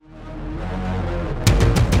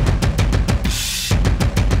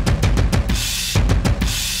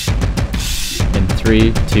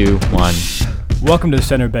3, 2, 1. Welcome to the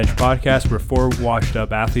Center Bench Podcast, where four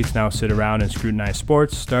washed-up athletes now sit around and scrutinize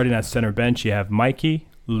sports. Starting at center bench, you have Mikey,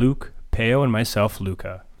 Luke, Peo, and myself,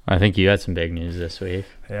 Luca. I think you had some big news this week.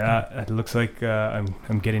 Yeah, it looks like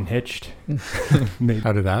I'm getting hitched.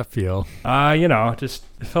 How did that feel? Just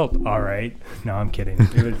it felt all right. No, I'm kidding.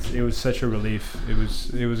 It was such a relief. It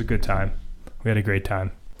was a good time. We had a great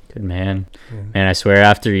time. Good man. Yeah. Man, I swear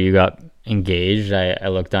after you got engaged, I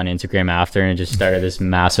looked on Instagram after and it just started this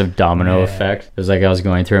massive domino effect. It was like I was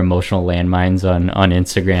going through emotional landmines on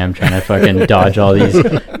Instagram trying to fucking dodge all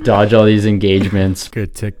these engagements.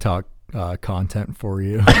 Good TikTok content for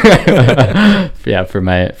you. Yeah, for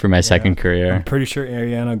my second career. I'm pretty sure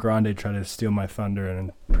Ariana Grande tried to steal my thunder,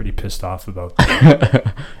 and I'm pretty pissed off about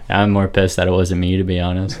that. I'm more pissed that it wasn't me, to be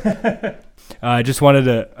honest. I just wanted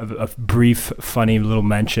a brief, funny little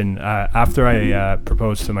mention. After I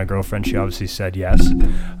proposed to my girlfriend, she obviously said yes.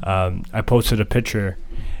 I posted a picture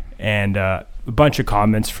and a bunch of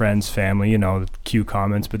comments, friends, family, cute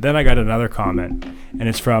comments. But then I got another comment, and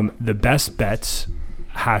it's from the best bets,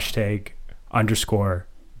 #_best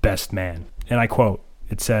man. And I quote,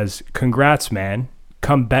 it says, "Congrats, man.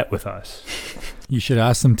 Come bet with us." You should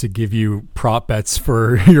ask them to give you prop bets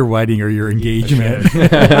for your wedding or your engagement.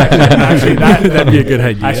 Actually, that'd be a good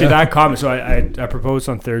idea. Actually, that comment, so I proposed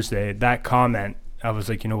on Thursday. That comment, I was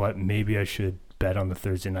like, you know what? Maybe I should bet on the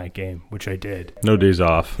Thursday night game, which I did. No days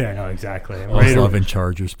off. Yeah, no, exactly. I was loving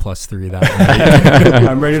Chargers +3 that night.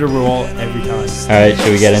 I'm ready to roll every time. All right,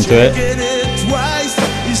 should we get into it?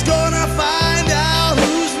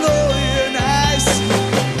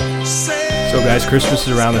 So guys, Christmas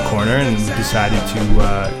is around the corner, and we decided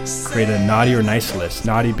to create a naughty or nice list.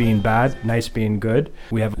 Naughty being bad, nice being good.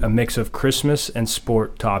 We have a mix of Christmas and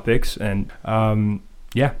sport topics, and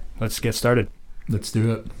let's get started. Let's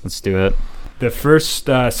do it. The first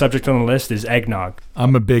subject on the list is eggnog.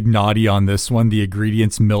 I'm a big naughty on this one. The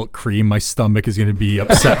ingredients, milk, cream. My stomach is going to be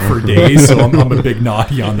upset for days, so I'm a big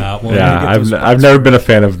naughty on that one. Yeah, I've never been a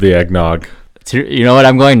fan of the eggnog. You know what?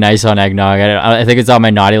 I'm going nice on eggnog. I think it's on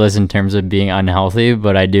my naughty list in terms of being unhealthy,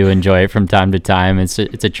 but I do enjoy it from time to time. It's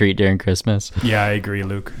a treat during Christmas. Yeah, I agree,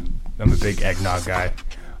 Luke. I'm a big eggnog guy.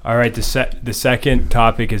 All right, the second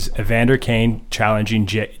topic is Evander Kane challenging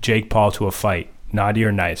Jake Paul to a fight. Naughty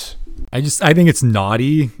or nice? I think it's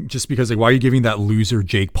naughty just because, like, why are you giving that loser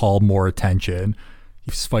Jake Paul more attention?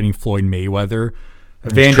 He's fighting Floyd Mayweather.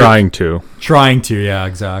 Trying to, yeah,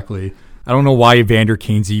 exactly. I don't know why Evander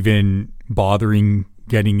Kane's even bothering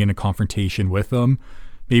getting in a confrontation with him.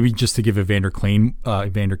 Maybe just to give Evander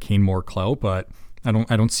Kane more clout, but I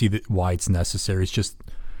don't see why it's necessary.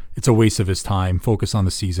 It's a waste of his time. Focus on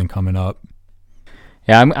the season coming up.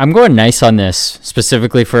 Yeah, I'm going nice on this,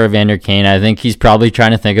 specifically for Evander Kane. I think he's probably trying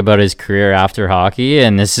to think about his career after hockey,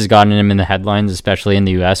 and this has gotten him in the headlines, especially in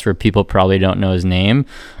the U.S., where people probably don't know his name,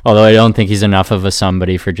 although I don't think he's enough of a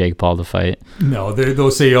somebody for Jake Paul to fight. No, they'll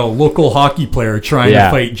say, local hockey player trying to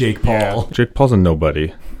fight Jake Paul. Yeah. Jake Paul's a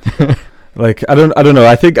nobody. Like, I don't know.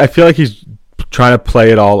 I feel like he's trying to play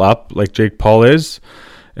it all up like Jake Paul is.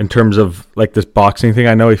 In terms of like this boxing thing,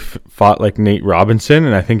 I know he fought like Nate Robinson,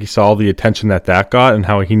 and I think he saw all the attention that got and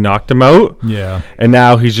how he knocked him out. Yeah. And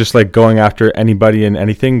now he's just like going after anybody and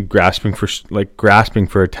anything, grasping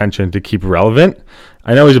for attention to keep relevant.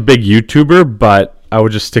 I know he's a big YouTuber, but I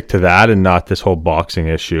would just stick to that and not this whole boxing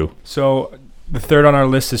issue. So the third on our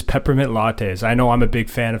list is peppermint lattes. I know I'm a big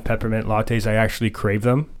fan of peppermint lattes. I actually crave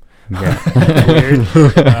them. Yeah. Weird.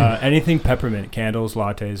 Anything peppermint, candles,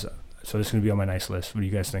 lattes. So this is going to be on my nice list. What do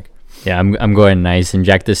you guys think? Yeah, I'm going nice.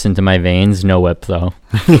 Inject this into my veins. No whip, though.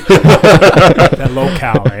 That low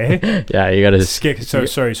cal, eh? Yeah, you got to...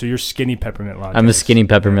 So you're skinny peppermint latte. I'm a skinny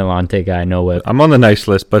peppermint latte guy. No whip. I'm on the nice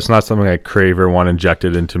list, but it's not something I crave or want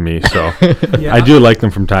injected into me. So I do like them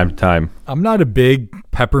from time to time. I'm not a big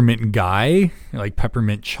peppermint guy, like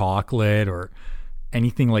peppermint chocolate or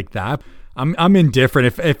anything like that. I'm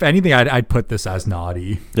indifferent. If anything, I'd put this as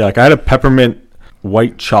naughty. Yeah, like I had a peppermint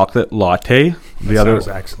white chocolate latte the other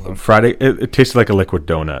excellent. Friday. It tasted like a liquid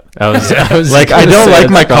donut. I was like, I don't like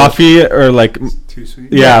my coffee or like too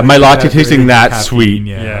sweet. Yeah, my latte tasting that caffeine, sweet.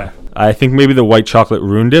 Yeah. I think maybe the white chocolate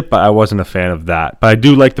ruined it, but I wasn't a fan of that. But I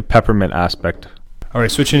do like the peppermint aspect. All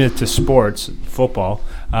right, switching it to sports, football.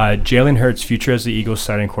 Jalen Hurts' future as the Eagles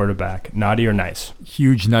starting quarterback. Naughty or nice?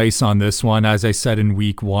 Huge nice on this one. As I said in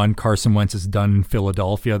week 1, Carson Wentz is done in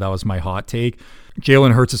Philadelphia. That was my hot take.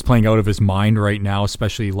 Jalen Hurts is playing out of his mind right now,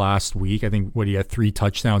 especially last week. I think he had 3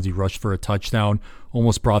 touchdowns. He rushed for a touchdown,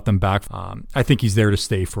 almost brought them back. I think he's there to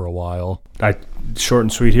stay for a while. Short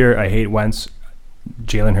and sweet here. I hate Wentz.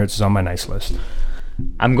 Jalen Hurts is on my nice list.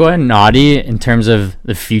 I'm going naughty in terms of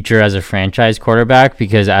the future as a franchise quarterback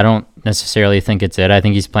because I don't necessarily think it's it. I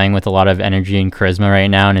think he's playing with a lot of energy and charisma right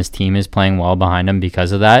now, and his team is playing well behind him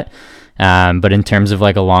because of that. But in terms of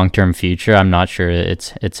like a long-term future, I'm not sure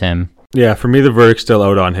it's him. Yeah, for me, the verdict's still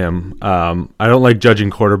out on him. I don't like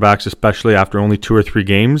judging quarterbacks, especially after only 2 or 3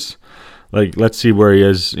 games. Like, let's see where he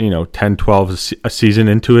is, 10, 12 a season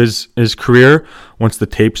into his career, once the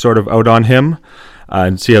tape's sort of out on him,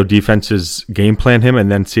 and see how defenses game plan him,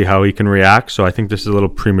 and then see how he can react. So I think this is a little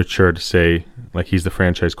premature to say, like, he's the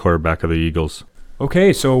franchise quarterback of the Eagles.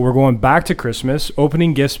 Okay, so we're going back to Christmas.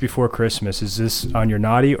 Opening gifts before Christmas. Is this on your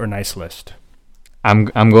naughty or nice list? I'm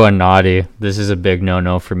going naughty. This is a big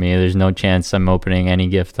no for me. There's no chance I'm opening any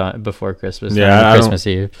gift before Christmas. Yeah, Christmas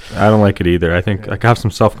Eve. I don't like it either. I think I can have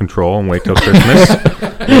some self-control and wait till Christmas.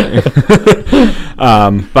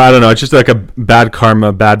 But I don't know. It's just like a bad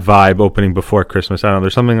karma, bad vibe opening before Christmas. I don't know.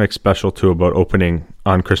 There's something like special too about opening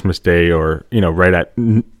on Christmas Day or right at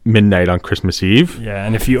midnight on Christmas Eve. Yeah,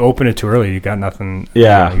 and if you open it too early, you got nothing.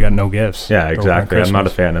 Yeah, you got no gifts. Yeah, exactly. I'm not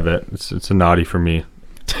a fan of it. It's a naughty for me.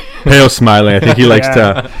 Pale smiling. I think he likes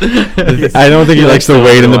to. I don't think he likes the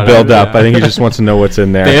wait and the build up. I think he just wants to know what's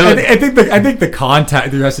in there. I think the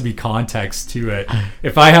context. There has to be context to it.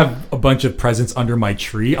 If I have a bunch of presents under my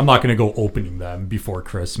tree, I'm not going to go opening them before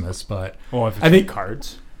Christmas. But if it's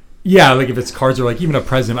cards. Yeah, like if it's cards or like even a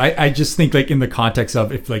present, I just think like in the context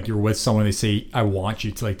of if like you're with someone, they say I want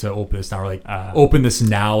you to open this now, or like open this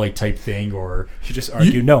now, like type thing, or you just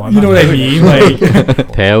argue no. I'm not what I mean?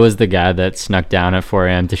 Like Peo was the guy that snuck down at 4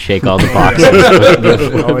 a.m. to shake all the boxes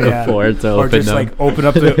before to or open just them. like open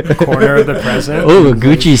up the corner of the present. Oh, a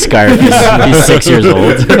Gucci scarf. He's 6 years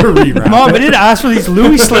old. Mom, I didn't ask for these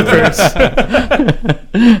Louis slippers.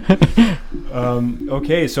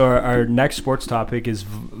 Okay, so our next sports topic is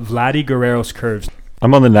Vladdy Guerrero's curves.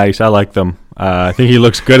 I'm on the nice. I like them. I think he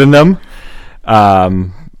looks good in them.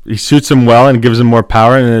 He suits him well and gives him more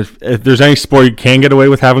power. And if there's any sport you can get away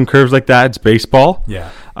with having curves like that, it's baseball. Yeah.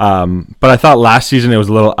 But I thought last season it was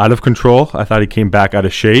a little out of control. I thought he came back out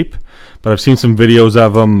of shape. But I've seen some videos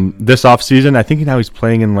of him this offseason. I think now he's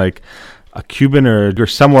playing in like a Cuban or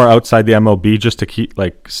somewhere outside the MLB just to keep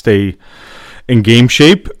stay in game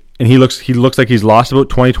shape. And he looks like he's lost about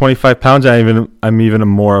 20, 25 pounds. I'm even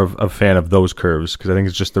more of a fan of those curves because I think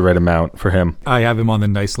it's just the right amount for him. I have him on the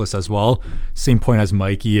nice list as well. Same point as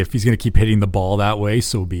Mikey. If he's going to keep hitting the ball that way,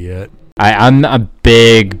 so be it. I'm a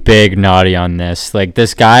big naughty on this. Like,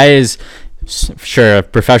 this guy is sure a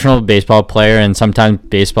professional baseball player, and sometimes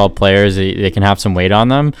baseball players they can have some weight on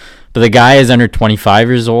them. But the guy is under 25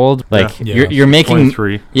 years old. Like you're making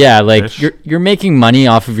 23. Yeah, like you're making money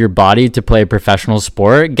off of your body to play a professional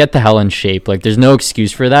sport. Get the hell in shape. Like, there's no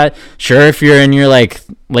excuse for that. Sure, if you're in your like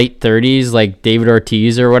late 30s, like David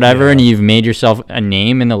Ortiz or whatever, and you've made yourself a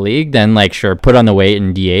name in the league, then like sure, put on the weight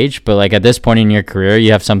and DH. But like at this point in your career,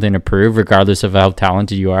 you have something to prove, regardless of how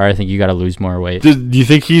talented you are. I think you got to lose more weight. Do you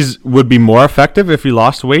think would be more effective if he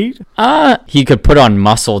lost weight? He could put on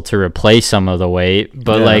muscle to replace some of the weight,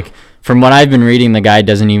 but like from what I've been reading, the guy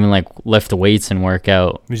doesn't even like lift weights and work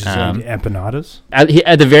out. He's just like empanadas.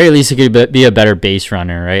 At the very least, he could be a better base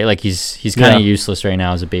runner, right? Like he's kind of useless right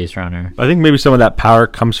now as a base runner. I think maybe some of that power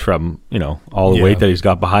comes from all the weight that he's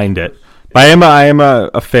got behind it. But I am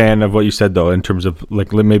a fan of what you said though, in terms of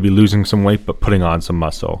like maybe losing some weight but putting on some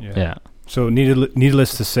muscle. Yeah. So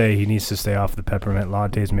needless to say, he needs to stay off the peppermint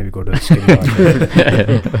lattes. Maybe go to the skinny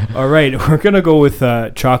latte. All right, we're gonna go with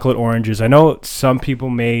chocolate oranges. I know some people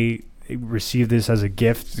may receive this as a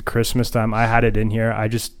gift at Christmas time. I had it in here. I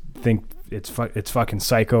just think it's fucking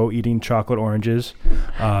psycho eating chocolate oranges.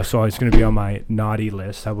 So it's gonna be on my naughty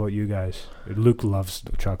list. How about you guys? Luke loves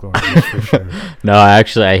chocolate oranges for sure. No,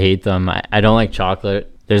 I hate them. I don't like chocolate.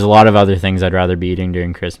 There's a lot of other things I'd rather be eating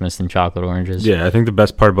during Christmas than chocolate oranges. Yeah, I think the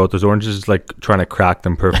best part about those oranges is like trying to crack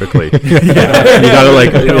them perfectly. You gotta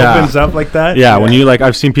like it opens up like that. Yeah, when you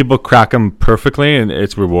I've seen people crack them perfectly, and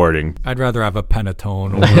it's rewarding. I'd rather have a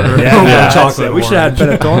panettone over chocolate. We should have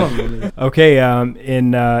panettone. Okay,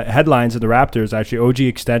 in headlines of the Raptors, actually, OG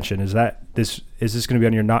extension. Is this going to be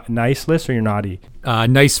on your nice list or your naughty?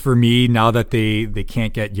 Nice for me. Now that they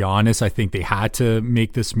can't get Giannis, I think they had to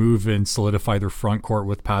make this move and solidify their front court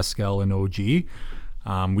with Pascal and OG.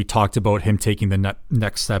 We talked about him taking the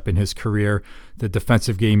next step in his career. The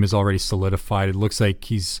defensive game is already solidified. It looks like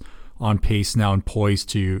he's on pace now and poised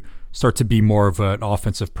to start to be more of an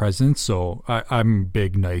offensive presence. So I'm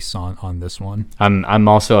big nice on this one. I'm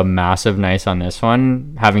also a massive nice on this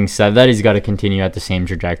one. Having said that, he's got to continue at the same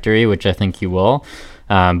trajectory, which I think he will.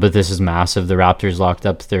 But this is massive. The Raptors locked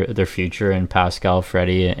up their future in Pascal,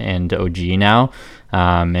 Freddie, and OG now.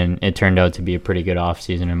 And it turned out to be a pretty good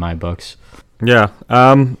offseason in my books. Yeah.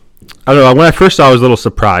 I don't know. When I first saw, I was a little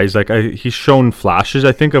surprised. Like he's shown flashes,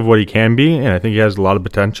 I think, of what he can be, and I think he has a lot of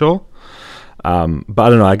potential. But I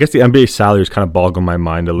don't know. I guess the NBA salaries kind of boggle my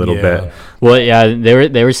mind a little bit. Well, yeah,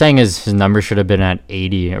 they were saying his number should have been at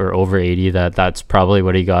 80 or over 80. That's probably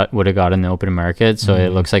what he would have got in the open market. So it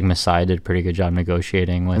looks like Masai did a pretty good job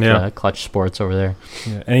negotiating with Clutch Sports over there.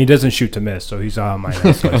 Yeah, and he doesn't shoot to miss, so he's on my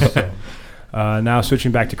nice list. Now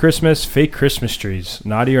switching back to Christmas, fake Christmas trees,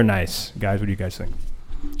 naughty or nice, guys? What do you guys think?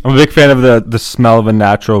 I'm a big fan of the smell of a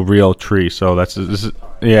natural, real tree. So this is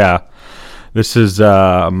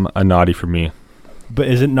a naughty for me. But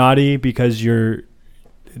is it naughty because you're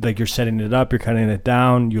setting it up, you're cutting it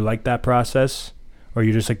down, you like that process, or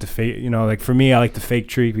you just like the fake? Like for me, I like the fake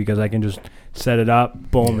tree because I can just set it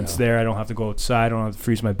up, boom, it's there. I don't have to go outside. I don't have to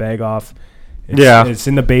freeze my bag off. It's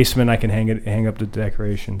in the basement. I can hang up the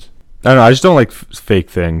decorations. I don't know. I just don't like fake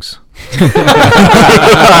things.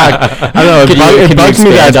 I don't know. It bugs me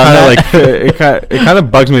that it's it kind of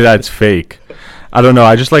bugs me that it's fake. I don't know.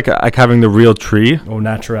 I just like having the real tree. Oh,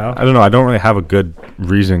 natural. I don't know. I don't really have a good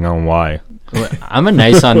reasoning on why. I'm a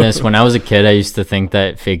nice on this. When I was a kid, I used to think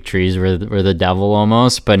that fake trees were the devil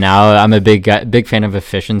almost. But now I'm a big fan of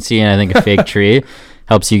efficiency, and I think a fake tree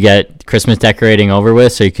helps you get Christmas decorating over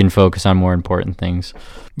with, so you can focus on more important things.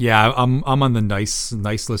 Yeah, I'm on the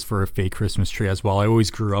nice list for a fake Christmas tree as well. I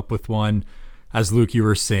always grew up with one. As Luke, you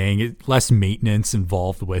were saying, less maintenance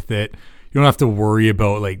involved with it. You don't have to worry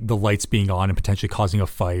about like the lights being on and potentially causing a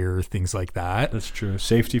fire, things like that. That's true.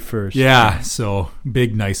 Safety first. Yeah, so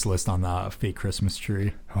big nice list on the fake Christmas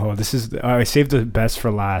tree. Oh, I saved the best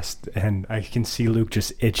for last, and I can see Luke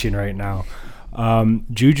just itching right now.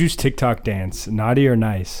 Juju's TikTok dance, naughty or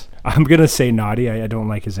nice? I'm gonna say naughty. I don't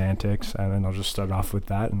like his antics, and then I'll just start off with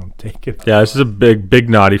that, and I'll take it. Yeah, this is a big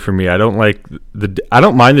naughty for me. I don't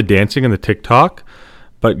mind the dancing and the TikTok,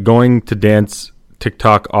 but going to dance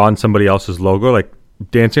TikTok on somebody else's logo, like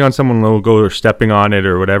dancing on someone's logo or stepping on it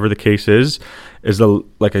or whatever the case is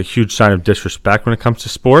a huge sign of disrespect when it comes to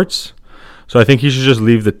sports. So I think he should just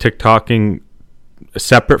leave the TikToking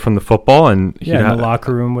separate from the football, and in the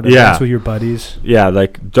locker room, whatever. That's with your buddies. Yeah,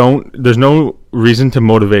 there's no reason to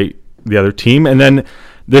motivate the other team. And then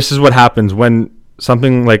this is what happens when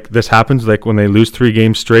something like this happens, like when they lose 3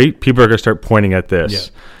 games straight, people are going to start pointing at this. Yeah.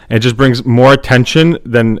 And it just brings more attention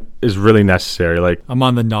than is really necessary. Like, I'm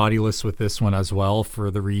on the naughty list with this one as well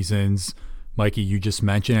for the reasons, Mikey, you just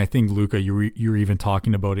mentioned. I think, Luca, you were even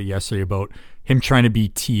talking about it yesterday about him trying to be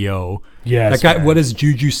T.O. Yeah, that guy. What has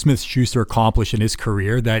Juju Smith-Schuster accomplished in his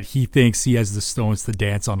career that he thinks he has the stones to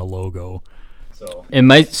dance on a logo? So it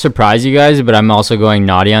might surprise you guys, but I'm also going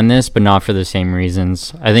naughty on this, but not for the same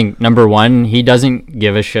reasons. I think, number one, he doesn't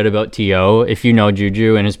give a shit about T.O. If you know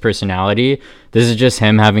Juju and his personality, this is just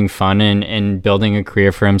him having fun and building a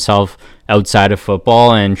career for himself outside of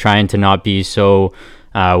football and trying to not be so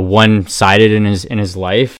one-sided in his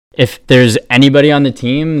life. If there's anybody on the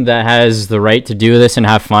team that has the right to do this and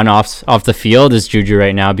have fun off the field, it's Juju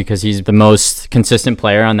right now, because he's the most consistent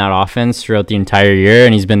player on that offense throughout the entire year,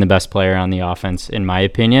 and he's been the best player on the offense, in my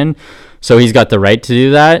opinion. So he's got the right to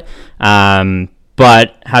do that.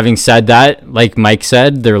 But having said that, like Mike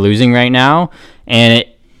said, they're losing right now, and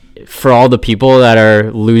for all the people that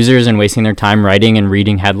are losers and wasting their time writing and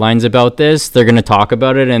reading headlines about this, they're going to talk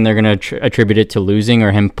about it and they're going to attribute it to losing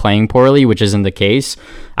or him playing poorly, which isn't the case.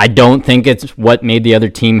 I don't think it's what made the other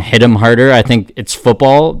team hit him harder. I think it's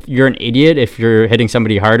football. You're an idiot if you're hitting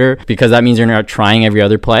somebody harder, because that means you're not trying every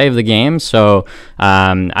other play of the game. So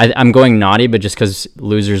I'm going naughty, but just because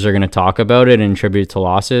losers are going to talk about it and attribute it to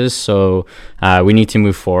losses. So we need to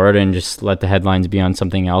move forward and just let the headlines be on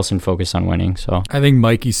something else and focus on winning. So I think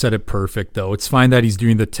Mikey said it perfect, though. It's fine that he's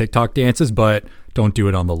doing the TikTok dances, but don't do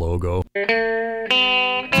it on the logo. All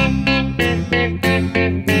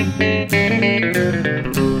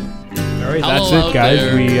right, that's it,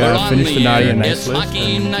 guys. We finished the naughty and nice list.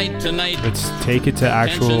 Let's take it to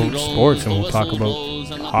actual sports, and we'll talk about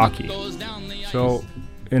hockey. So,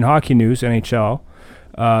 in hockey news, NHL,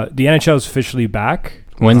 the NHL is officially back.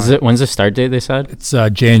 When's the start date, they said? It's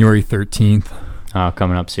January 13th. Oh,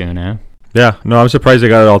 coming up soon, eh? Yeah, no, I'm surprised they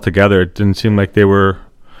got it all together. It didn't seem like they were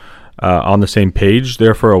on the same page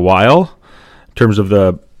there for a while in terms of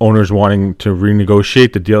the owners wanting to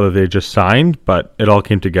renegotiate the deal that they just signed, but it all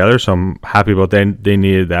came together. So I'm happy about that. They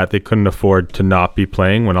needed that. They couldn't afford to not be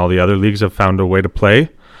playing when all the other leagues have found a way to play.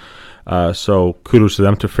 So kudos to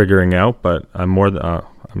them to figuring out. But I'm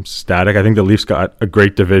ecstatic. I think the Leafs got a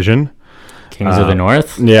great division. Kings of the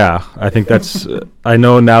North. Yeah, I think that's. I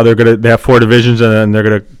know now they have 4 divisions, and then they're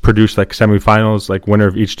gonna produce like semifinals, like winner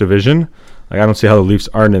of each division. Like I don't see how the Leafs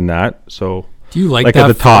aren't in that. So Do you like that at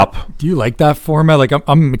the top? Do you like that format? Like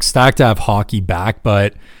I'm ecstatic to have hockey back,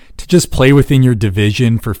 but to just play within your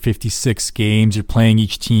division for 56 games, you're playing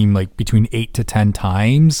each team like between 8 to 10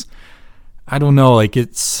 times. I don't know. Like I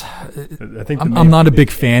think I'm not a big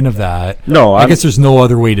fan of that. No, I guess there's no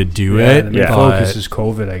other way to do it. The main focus is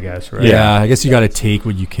COVID, I guess, right? Yeah, I guess you got to take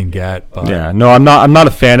what you can get. But. Yeah, no, I'm not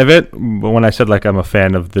a fan of it. But when I said like I'm a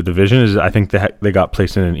fan of the division, is I think they got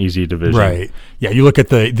placed in an easy division. Right. Yeah, you look at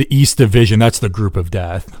the East Division. That's the group of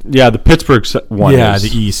death. Yeah, the Pittsburgh one. Yeah,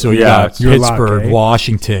 is, the East. So you got your luck, Pittsburgh, eh?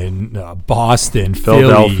 Washington, Boston,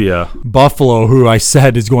 Philadelphia, Philly, Buffalo, who I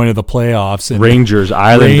said is going to the playoffs, and Rangers,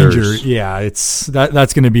 Islanders. Yeah, it's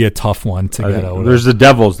that's going to be a tough one to get out. There's the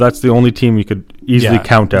Devils. That's the only team you could easily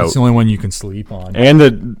count out. It's the only one you can sleep on.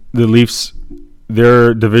 And the Leafs,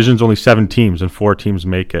 their division's only 7 teams, and 4 teams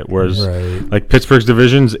make it. Whereas like Pittsburgh's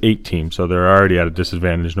division's 8 teams, so they're already at a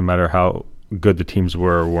disadvantage, no matter how good the teams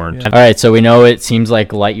were or weren't. All right, so we know it seems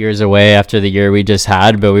like light years away after the year we just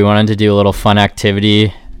had, but we wanted to do a little fun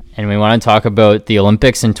activity, and we want to talk about the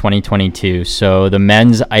Olympics in 2022. So the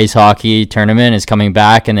men's ice hockey tournament is coming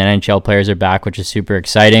back, and the NHL players are back, which is super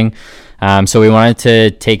exciting. So we wanted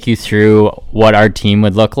to take you through what our team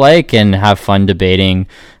would look like and have fun debating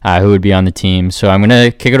who would be on the team. So I'm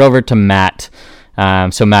going to kick it over to Matt.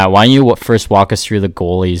 So Matt, why don't you first walk us through the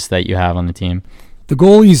goalies that you have on the team? The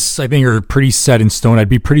goalies, I think, are pretty set in stone. I'd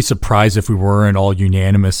be pretty surprised if we weren't all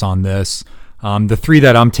unanimous on this. The 3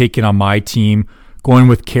 that I'm taking on my team, going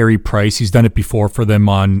with Carey Price. He's done it before for them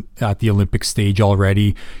at the Olympic stage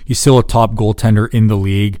already. He's still a top goaltender in the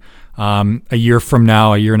league. A year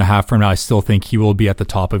and a half from now, I still think he will be at the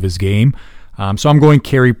top of his game. So I'm going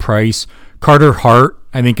Carey Price. Carter Hart,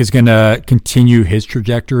 I think, is going to continue his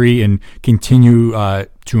trajectory and continue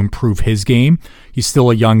to improve his game. He's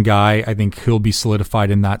still a young guy. I think he'll be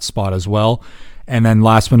solidified in that spot as well. And then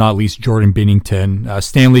last but not least, Jordan Binnington,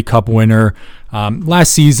 Stanley Cup winner.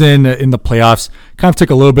 Last season in the playoffs, kind of took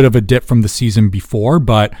a little bit of a dip from the season before,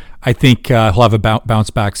 but I think he'll have a bounce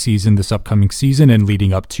back season this upcoming season and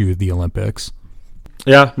leading up to the Olympics.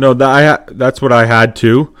 Yeah, no, that's what I had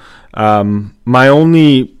too. My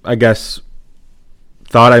only, I guess,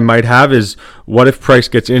 thought I might have is, what if Price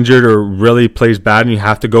gets injured or really plays bad and you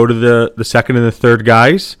have to go to the second and the third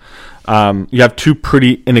guys? You have 2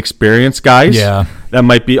 pretty inexperienced guys that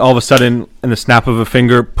might be all of a sudden, in the snap of a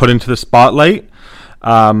finger, put into the spotlight.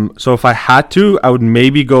 So if I had to, I would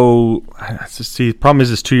maybe go. See, the problem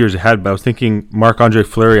is it's 2 years ahead, but I was thinking Marc-Andre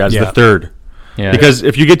Fleury as the third. Yeah. Because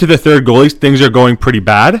if you get to the third goalie, things are going pretty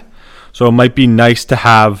bad. So it might be nice to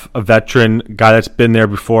have a veteran guy that's been there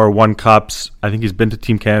before, won cups. I think he's been to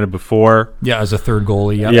Team Canada before. Yeah, as a third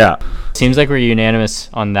goalie. Yeah. Seems like we're unanimous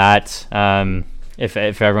on that. If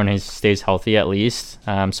everyone stays healthy at least.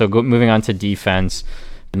 So moving on to defense,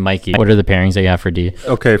 Mikey, what are the pairings that you have for D?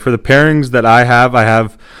 Okay, for the pairings that I have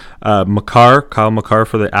Kyle Makar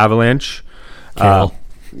for the Avalanche. Kyle.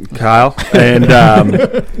 And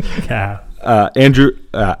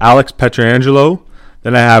Alex Pietrangelo.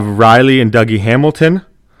 Then I have Riley and Dougie Hamilton.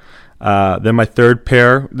 Then my third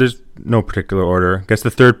pair, there's no particular order. I guess the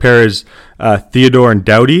third pair is Theodore and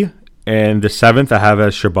Doughty. And the 7th I have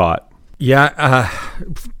as Shabbat. Yeah,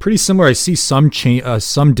 pretty similar. I see some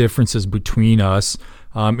differences between us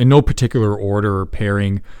in no particular order or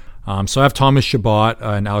pairing. So I have Thomas Chabot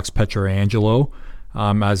and Alex Pietrangelo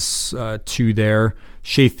as 2 there.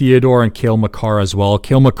 Shea Theodore and Cale Makar as well.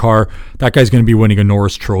 Cale Makar, that guy's going to be winning a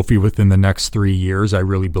Norris Trophy within the next 3 years. I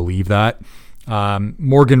really believe that.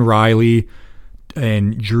 Morgan Riley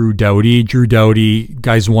and Drew Doughty. Drew Doughty,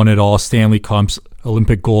 guys won it all. Stanley Cups,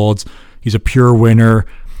 Olympic golds. He's a pure winner.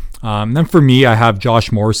 Then for me, I have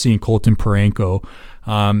Josh Morrissey and Colton Parayko.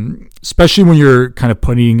 Especially when you're kind of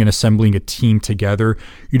putting and assembling a team together,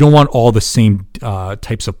 you don't want all the same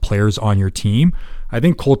types of players on your team. I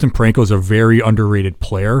think Colton Parayko is a very underrated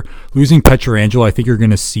player. Losing Pietrangelo, I think you're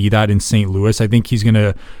going to see that in St. Louis. I think he's going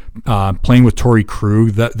to, playing with Torrey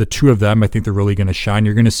Krug, the 2 of them, I think they're really going to shine.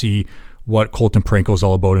 You're going to see what Colton Parayko is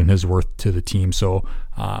all about and his worth to the team. So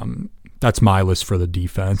that's my list for the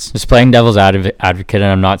defense. Just playing devil's advocate, and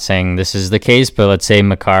I'm not saying this is the case, but let's say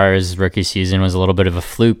Makar's rookie season was a little bit of a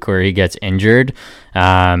fluke where he gets injured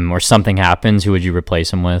or something happens. Who would you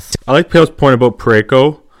replace him with? I like Pale's point about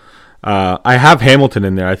Parayko. I have Hamilton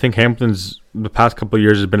in there. I think Hamilton's the past couple of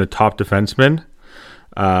years has been a top defenseman.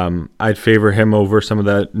 I'd favor him over some of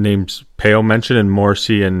the names Peo mentioned and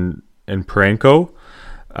Morrissey and Parenko.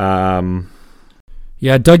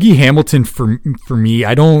 Yeah, Dougie Hamilton for me,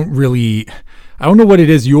 I don't know what it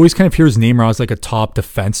is. You always kind of hear his name around as like a top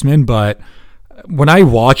defenseman, but when I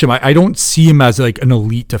watch him, I don't see him as like an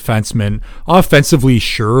elite defenseman. Offensively,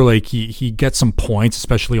 sure, like he gets some points,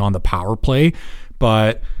 especially on the power play.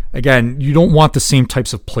 But again, you don't want the same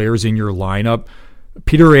types of players in your lineup.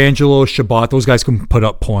 Peter Angelo, Shabbat, those guys can put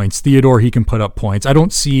up points. Theodore, he can put up points. I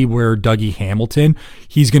don't see where Dougie Hamilton,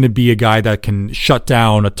 he's going to be a guy that can shut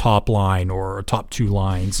down a top line or a top two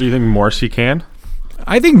lines. Do you think Morrissey can?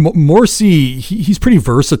 I think Morrissey, he's pretty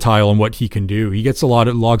versatile in what he can do. He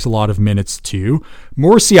logs a lot of minutes too.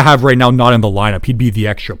 Morrissey I have right now not in the lineup. He'd be the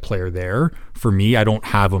extra player there for me. I don't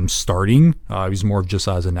have him starting. He's more of just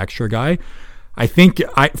as an extra guy. I think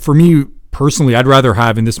for me personally, I'd rather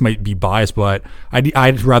have, and this might be biased, but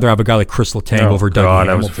I'd rather have a guy like Chris Letang over Dougie Hamilton.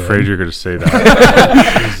 I was afraid you were going to say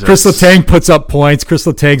that. Chris Letang puts up points. Chris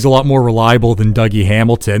Letang's a lot more reliable than Dougie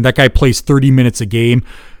Hamilton. That guy plays 30 minutes a game.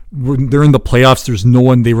 When they're in the playoffs, there's no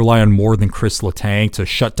one they rely on more than Chris Letang to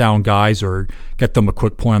shut down guys or get them a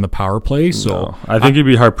quick point on the power play. So no, I think you'd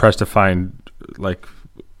be hard pressed to find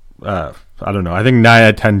I don't know. I think 9 out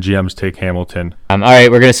of 10 GMs take Hamilton. All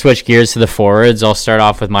right, we're going to switch gears to the forwards. I'll start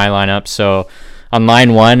off with my lineup. So on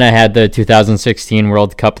line 1, I had the 2016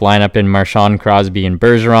 World Cup lineup in Marchand, Crosby, and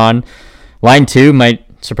Bergeron. Line 2 might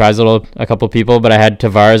surprise a couple people, but I had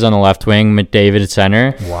Tavares on the left wing, McDavid at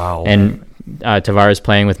center. Wow. And Tavares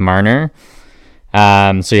playing with Marner.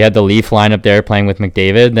 So you had the Leaf lineup there playing with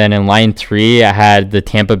McDavid. Then in line 3, I had the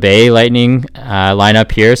Tampa Bay Lightning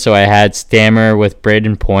lineup here. So I had Stammer with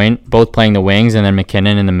Braden Point, both playing the wings, and then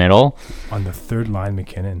McKinnon in the middle. On the third line,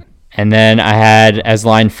 McKinnon. And then I had, as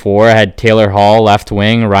line 4, I had Taylor Hall left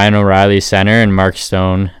wing, Ryan O'Reilly center, and Mark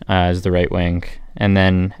Stone as the right wing. And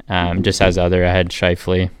then just as other, I had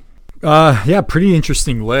Scheifele. Yeah, pretty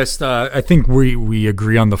interesting list. I think we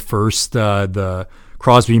agree on the first, the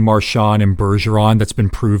Crosby, Marchand, and Bergeron. That's been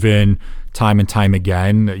proven time and time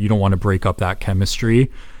again. You don't want to break up that chemistry.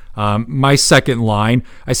 My second line,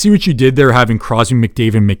 I see what you did there, having Crosby,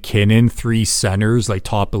 McDavid, McKinnon, 3 centers, like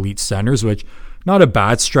top elite centers, which not a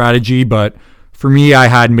bad strategy, but for me, I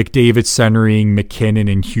had McDavid centering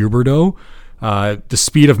McKinnon and Huberdeau. The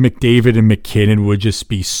speed of McDavid and McKinnon would just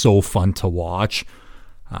be so fun to watch.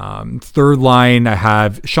 Third line, I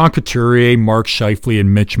have Sean Couturier, Mark Scheifele,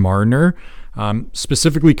 and Mitch Marner.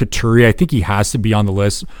 Specifically Couturier, I think he has to be on the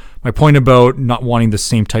list. My point about not wanting the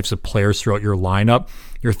same types of players throughout your lineup,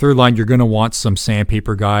 your third line, you're going to want some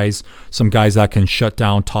sandpaper guys, some guys that can shut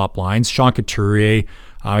down top lines. Sean Couturier,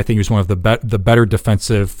 I think he was one of the better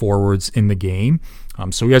defensive forwards in the game.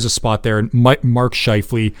 So he has a spot there. Mark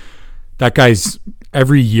Scheifele, that guy's,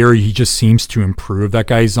 every year he just seems to improve. That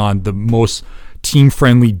guy's on the most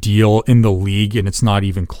team-friendly deal in the league, and it's not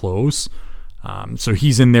even close. So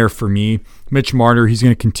he's in there for me. Mitch Marner, he's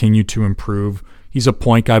going to continue to improve. He's a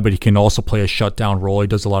point guy, but he can also play a shutdown role. He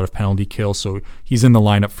does a lot of penalty kills, so he's in the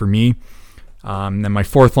lineup for me. Then my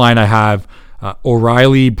fourth line, I have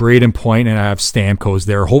O'Reilly, Braden Point, and I have Stamkos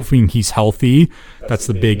there, hoping he's healthy. That's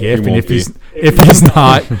the big if. And if he's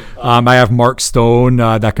not, I have Mark Stone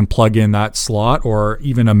that can plug in that slot, or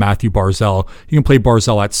even a Matthew Barzal. You can play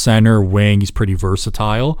Barzal at center, wing. He's pretty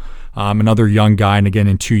versatile. Another young guy, and again,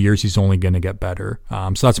 in 2 years, he's only going to get better.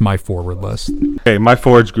 So that's my forward list. Okay, my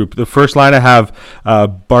forwards group. The first line I have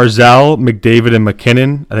Barzal, McDavid, and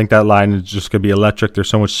McKinnon. I think that line is just going to be electric. There's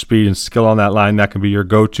so much speed and skill on that line. That can be your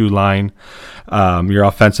go-to line, your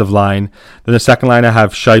offensive line. Then the second line I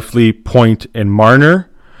have Scheifele, Point, and Marner.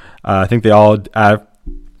 I think they all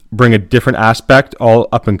bring a different aspect, all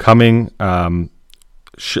up and coming.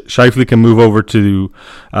 Scheifele can move over to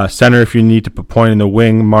center if you need to put Point in the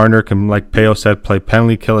wing. Marner can, like Peo said, play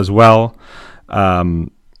penalty kill as well.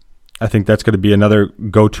 I think that's going to be another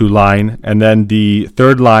go-to line. And then the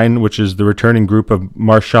third line, which is the returning group of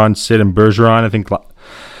Marchand, Sid, and Bergeron. I think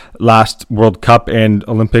last World Cup and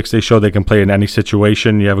Olympics, they show they can play in any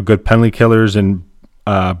situation. You have a good penalty killers and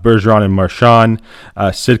Bergeron and Marchand.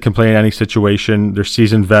 Sid can play in any situation. They're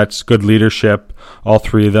seasoned vets, good leadership, all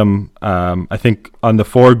three of them. I think on the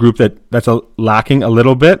forward group that's lacking a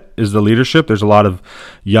little bit is the leadership. There's a lot of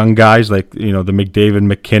young guys like, the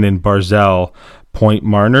McDavid, McKinnon, Barzal, Point,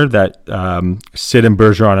 Marner that Sid and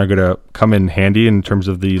Bergeron are going to come in handy in terms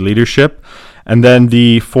of the leadership. And then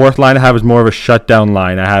the fourth line I have is more of a shutdown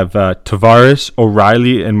line. I have Tavares,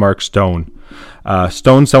 O'Reilly, and Mark Stone.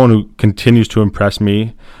 Stone's someone who continues to impress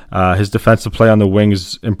me. His defensive play on the wing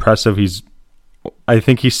is impressive. I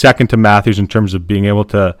think he's second to Matthews in terms of being able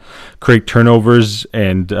to create turnovers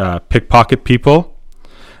and pickpocket people.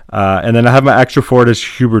 And then I have my extra forward as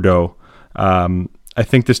Huberdeau. I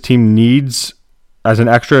think this team needs, as an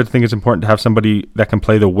extra, I think it's important to have somebody that can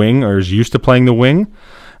play the wing or is used to playing the wing.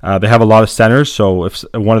 They have a lot of centers, so if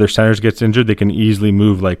one of their centers gets injured, they can easily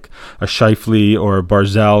move like a Scheifele or a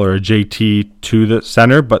Barzell or a JT to the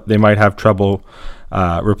center, but they might have trouble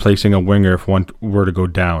replacing a winger if one were to go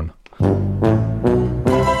down.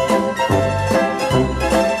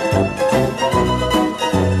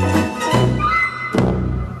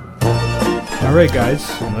 All right,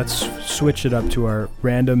 guys, let's switch it up to our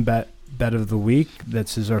random bet of the week.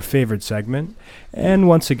 This is our favorite segment. And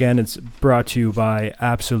once again, it's brought to you by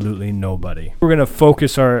absolutely nobody. We're going to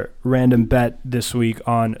focus our random bet this week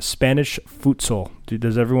on Spanish futsal.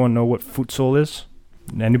 Does everyone know what futsal is?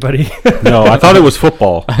 Anybody? No, I thought it was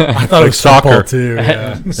football. I thought it was soccer too.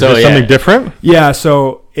 Yeah. Is there something different? Yeah,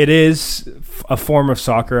 so it is a form of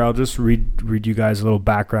soccer. I'll just read you guys a little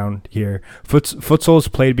background here. Futsal is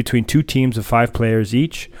played between two teams of 5 players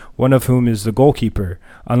each, one of whom is the goalkeeper.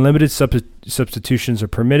 Unlimited substitutions are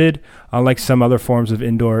permitted. Unlike some other forms of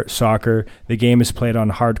indoor soccer, the game is played on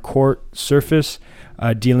hard court surface,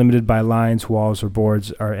 delimited by lines, walls, or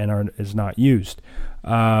boards, is not used.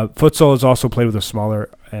 Futsal is also played with a smaller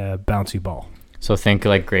bouncy ball. So think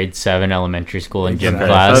like grade 7 elementary school and gym Okay.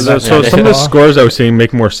 class. So some of the scores I was seeing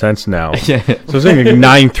make more sense now. So I was saying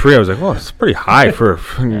 9-3. I was like, oh, it's pretty high for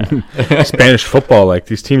Spanish football. Like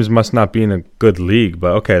these teams must not be in a good league.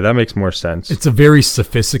 But okay, that makes more sense. It's a very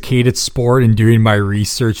sophisticated sport, and doing my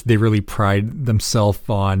research, they really pride themselves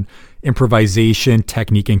on improvisation,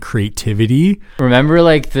 technique, and creativity. Remember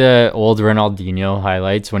like the old Ronaldinho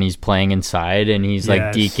highlights when he's playing inside and he's like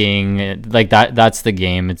deking like that's the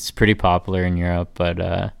game. It's pretty popular in Europe,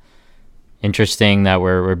 but interesting that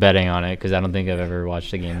we're betting on it because I don't think I've ever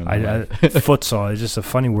watched a game in my life. Futsal is just a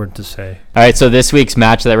funny word to say. All right, so this week's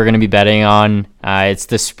match that we're going to be betting on, it's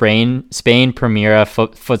the Spain Primera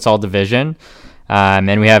futsal division.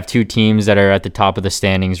 And we have 2 teams that are at the top of the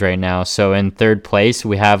standings right now. So in 3rd place,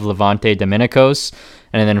 we have Levante Dominicos.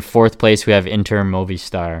 And then in 4th place, we have Inter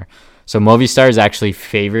Movistar. So Movistar is actually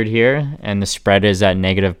favored here, and the spread is at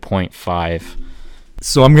 -0.5.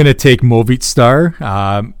 So I'm going to take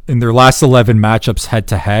Movistar. In their last 11 matchups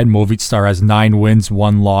head-to-head, Movistar has 9 wins,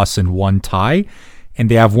 1 loss, and 1 tie.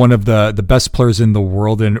 And they have one of the best players in the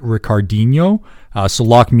world in Ricardinho. So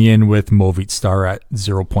lock me in with Movistar at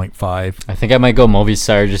 0.5. I think I might go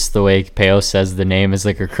Movistar just the way Peo says the name is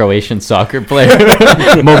like a Croatian soccer player.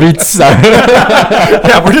 Movistar.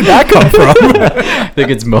 Yeah, where did that come from? I think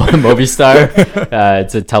it's Movistar.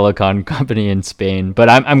 It's a telecom company in Spain. But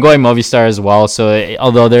I'm going Movistar as well. So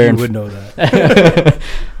although they're You would know that.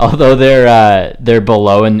 they're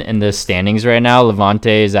below in the standings right now,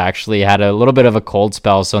 Levante has actually had a little bit of a cold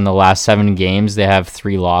spell. So in the last 7 games, they have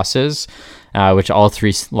 3 losses. Which all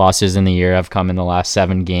 3 losses in the year have come in the last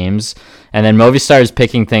 7 games. And then Movistar is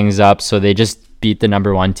picking things up, so they just beat the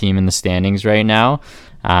number 1 team in the standings right now.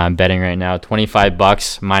 Betting right now, $25,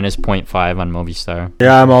 -0.5 on Movistar.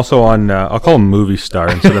 Yeah, I'm also on, I'll call them Movie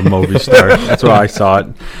Star instead of Movistar. That's why I saw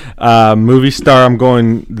it. Movie Star, I'm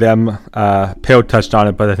going them. Peo touched on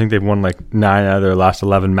it, but I think they've won like 9 out of their last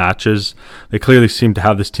 11 matches. They clearly seem to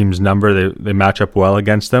have this team's number. They match up well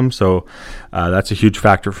against them, so that's a huge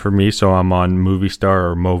factor for me. So I'm on Movie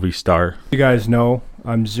Star or Movistar. You guys know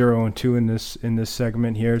I'm 0-2 in this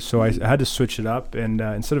segment here, so I had to switch it up, and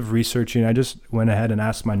instead of researching, I just went ahead and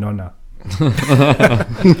asked my nonna.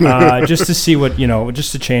 Just to see what,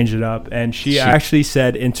 just to change it up. And she actually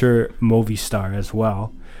said Inter Movistar as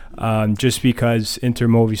well. Just because Inter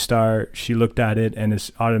Movistar, she looked at it and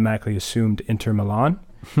is automatically assumed Inter Milan.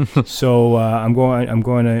 So I'm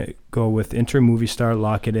going to go with Inter Movistar,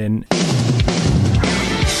 lock it in.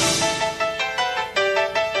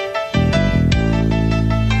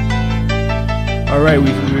 All right, we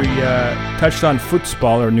touched on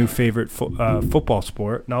futsal, our new favorite football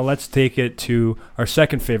sport. Now let's take it to our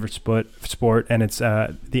second favorite sport, and it's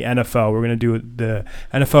the NFL. We're going to do the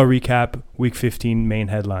NFL recap, Week 15 main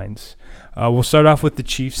headlines. We'll start off with the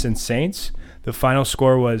Chiefs and Saints. The final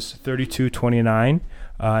score was 32-29,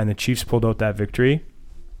 and the Chiefs pulled out that victory.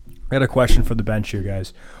 I got a question for the bench here,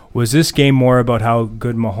 guys. Was this game more about how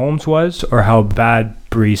good Mahomes was or how bad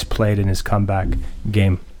Brees played in his comeback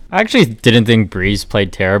game? I actually didn't think Brees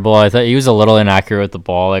played terrible. I thought he was a little inaccurate with the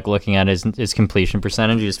ball. Like looking at his completion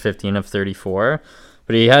percentage, he was 15 of 34.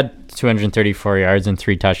 But he had 234 yards and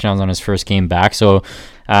 3 touchdowns on his first game back. So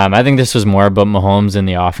I think this was more about Mahomes and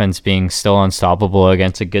the offense being still unstoppable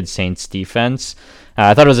against a good Saints defense.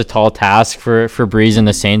 I thought it was a tall task for Breeze and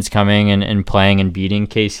the Saints coming and playing and beating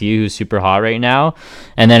KC, who's super hot right now.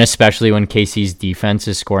 And then especially when KC's defense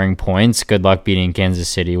is scoring points, good luck beating Kansas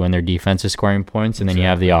City when their defense is scoring points. And then you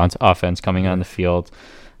have the offense coming on the field.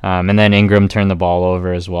 And then Ingram turned the ball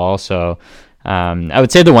over as well. So I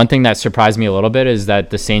would say the one thing that surprised me a little bit is that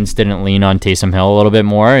the Saints didn't lean on Taysom Hill a little bit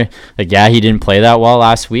more. Like, yeah, he didn't play that well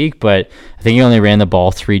last week, but I think he only ran the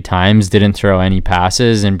ball 3 times, didn't throw any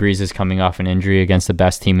passes, and Breeze is coming off an injury against the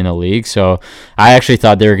best team in the league. So I actually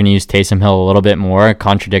thought they were going to use Taysom Hill a little bit more,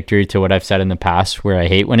 contradictory to what I've said in the past, where I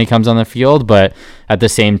hate when he comes on the field, but at the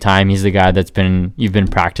same time, he's the guy you've been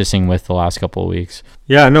practicing with the last couple of weeks.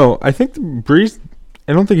 Yeah, no, I think Breeze,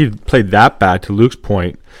 I don't think he played that bad, to Luke's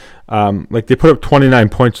point. Like, they put up 29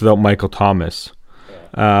 points without Michael Thomas.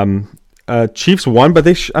 Chiefs won, but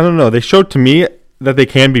I don't know. They showed to me that they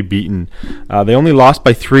can be beaten. They only lost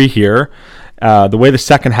by 3 here. The way the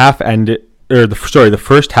second half ended, the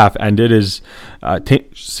first half ended is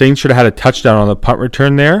Saints should have had a touchdown on the punt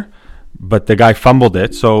return there, but the guy fumbled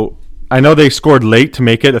it. So I know they scored late to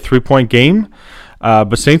make it a 3-point game,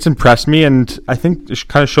 but Saints impressed me, and I think it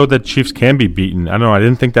kind of showed that Chiefs can be beaten. I don't know. I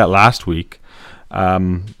didn't think that last week.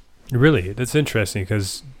 Really, that's interesting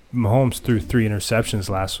because Mahomes threw 3 interceptions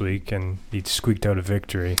last week and he squeaked out a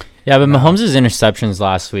victory. Yeah, but Mahomes' interceptions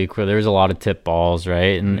last week where there was a lot of tip balls,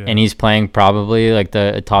 right? And he's playing probably like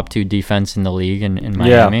the top 2 defense in the league in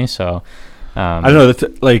Miami. Yeah. So I don't know.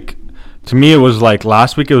 Like, to me, it was like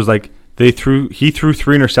last week. It was like he threw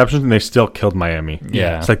 3 interceptions and they still killed Miami.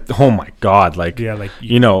 Yeah, it's like, oh my god, like, yeah, like,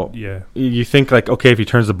 you think like, okay, if he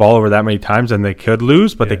turns the ball over that many times, then they could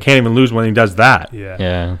lose, but they can't even lose when he does that.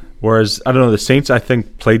 Yeah. Whereas, I don't know, the Saints, I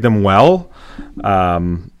think, played them well,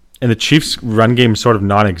 and the Chiefs' run game is sort of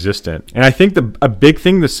non-existent. And I think a big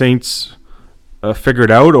thing the Saints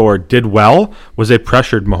figured out or did well was they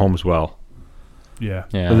pressured Mahomes well. Yeah.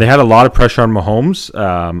 And they had a lot of pressure on Mahomes.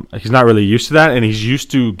 He's not really used to that, and he's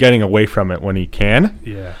used to getting away from it when he can,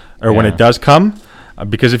 when it does come.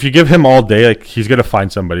 Because if you give him all day, like, he's going to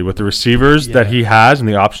find somebody with the receivers that he has and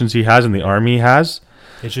the options he has and the army he has.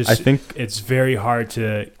 It's just, I think it's very hard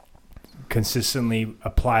to consistently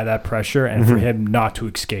apply that pressure and for him not to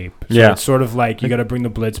escape. So it's sort of like you got to bring the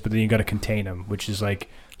blitz, but then you got to contain him, which is like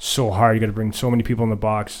so hard. You got to bring so many people in the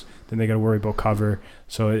box, then they got to worry about cover.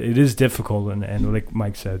 So it is difficult, and like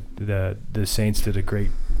Mike said, the Saints did a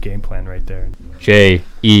great game plan right there. Jets.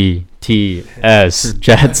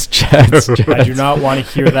 I do not want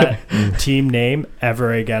to hear that team name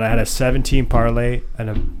ever again. I had a 17 parlay,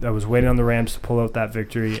 and I was waiting on the Rams to pull out that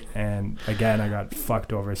victory, and again I got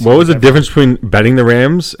fucked over. What was the difference between betting the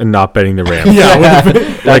Rams and not betting the Rams?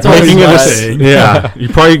 Like making it you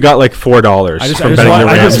probably got like $4 from betting the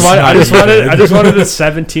Rams. I just wanted a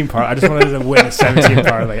 17 parlay. I just wanted to win a 17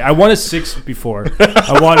 parlay. I won a 6 before.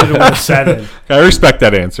 I wanted to win a 7. I respect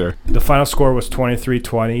that answer. The final score was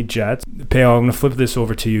 23-20 Jets. Peo, I'm going to flip this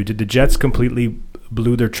over to you. Did the Jets completely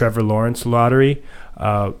blew their Trevor Lawrence lottery?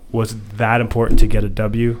 Was it that important to get a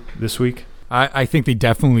W this week? I think they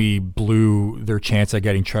definitely blew their chance at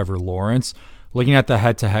getting Trevor Lawrence. Looking at the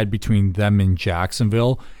head-to-head between them and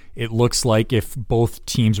Jacksonville, it looks like if both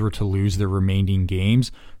teams were to lose their remaining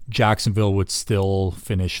games, Jacksonville would still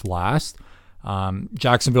finish last.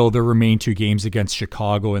 Jacksonville, their remaining 2 games against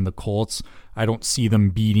Chicago and the Colts, I don't see them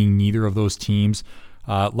beating neither of those teams.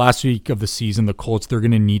 Last week of the season, the Colts, they're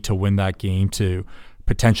going to need to win that game to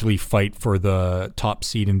potentially fight for the top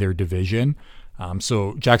seed in their division.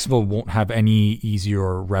 So Jacksonville won't have any easy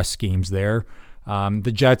or rest games there.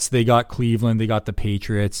 The Jets, they got Cleveland, they got the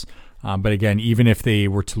Patriots. But again, even if they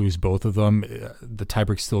were to lose both of them, the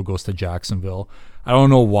tiebreak still goes to Jacksonville. I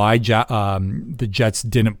don't know why the Jets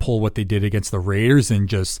didn't pull what they did against the Raiders and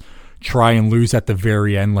just try and lose at the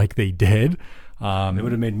very end like they did. It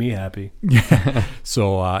would have made me happy.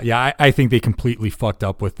 So, I think they completely fucked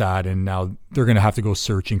up with that, and now they're going to have to go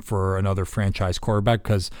searching for another franchise quarterback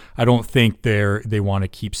because I don't think they want to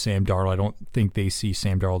keep Sam Darnold. I don't think they see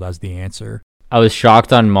Sam Darnold as the answer. I was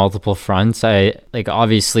shocked on multiple fronts.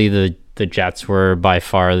 Obviously the Jets were by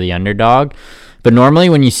far the underdog, but normally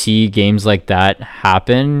when you see games like that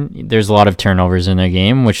happen, there's a lot of turnovers in a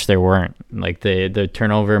game, which there weren't. Like the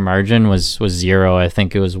turnover margin was 0. I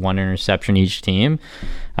think it was 1 interception each team.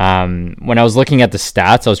 When I was looking at the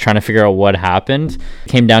stats, I was trying to figure out what happened.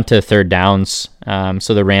 It came down to third downs.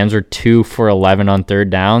 So the Rams were 2 for 11 on third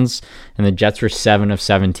downs, and the Jets were 7 of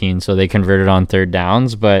 17. So they converted on third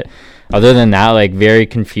downs. But other than that, like, very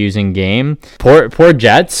confusing game. Poor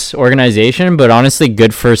Jets organization, but honestly,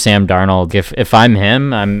 good for Sam Darnold. If I'm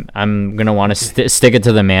him, I'm gonna want to stick it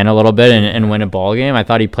to the man a little bit and win a ball game. I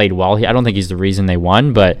thought he played well. I don't think he's the reason they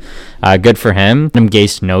won, but good for him.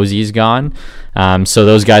 Gase knows he's gone. So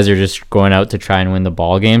those guys are just going out to try and win the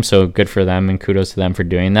ball game. So good for them, and kudos to them for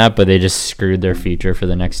doing that. But they just screwed their future for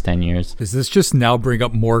the next 10 years. Does this just now bring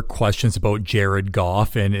up more questions about Jared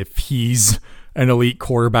Goff and if he's an elite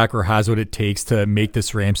quarterback or has what it takes to make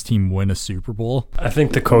this Rams team win a Super Bowl? I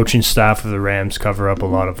think the coaching staff of the Rams cover up a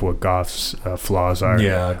lot of what Goff's flaws are.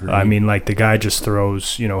 Yeah, I agree. I mean, like, the guy just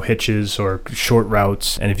throws, hitches or short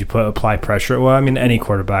routes, and if you apply pressure, well, I mean, any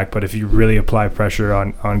quarterback, but if you really apply pressure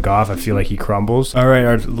on Goff, I feel like he crumbles. All right,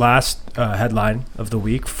 our last headline of the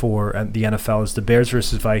week for the NFL is the Bears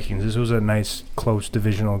versus Vikings. This was a nice, close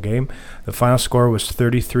divisional game. The final score was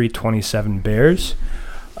 33-27 Bears.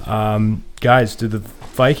 Guys, do the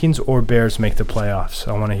Vikings or Bears make the playoffs?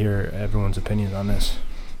 I want to hear everyone's opinions on this.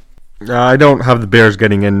 I don't have the Bears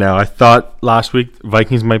getting in now. I thought last week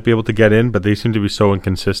Vikings might be able to get in, but they seem to be so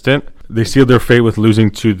inconsistent. They sealed their fate with losing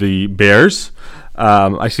to the Bears.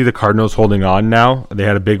 I see the Cardinals holding on now. They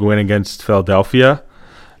had a big win against Philadelphia.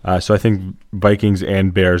 So I think Vikings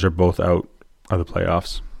and Bears are both out of the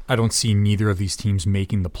playoffs. I don't see neither of these teams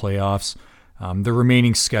making the playoffs. The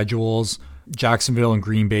remaining schedules, Jacksonville and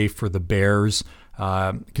Green Bay for the Bears.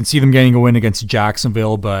 Can see them getting a win against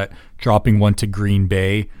Jacksonville, but dropping one to Green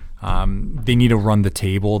Bay. They need to run the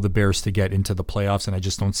table, the Bears, to get into the playoffs, and I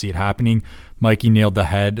just don't see it happening. Mikey nailed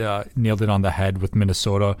it on the head with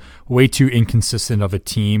Minnesota. Way too inconsistent of a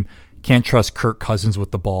team. Can't trust Kirk Cousins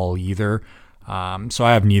with the ball either. So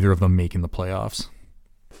I have neither of them making the playoffs.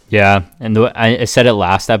 Yeah, and I said it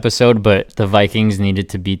last episode, but the Vikings needed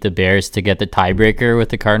to beat the Bears to get the tiebreaker with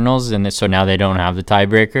the Cardinals, and so now they don't have the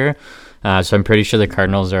tiebreaker. So I'm pretty sure the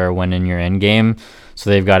Cardinals are winning your end game, so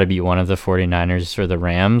they've got to beat one of the 49ers or the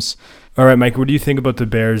Rams. All right, Mike, what do you think about the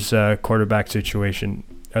Bears quarterback situation?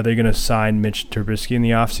 Are they going to sign Mitch Trubisky in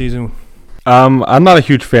the offseason? I'm not a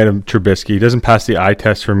huge fan of Trubisky. He doesn't pass the eye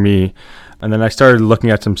test for me. And then I started looking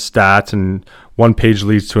at some stats, and one page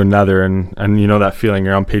leads to another, and you know that feeling.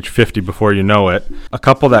 You're on page 50 before you know it. A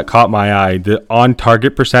couple that caught my eye: the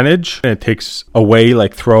on-target percentage. And it takes away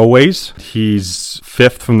like throwaways. He's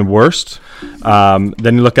 5th from the worst.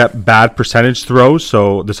 Then you look at bad percentage throws.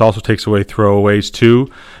 So this also takes away throwaways too.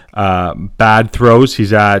 Bad throws,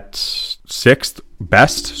 he's at 6th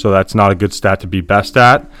best. So that's not a good stat to be best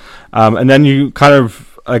at. And then you kind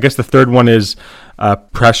of, I guess the third one is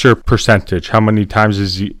pressure percentage. How many times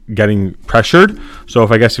is he getting pressured? So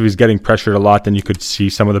if he's getting pressured a lot, then you could see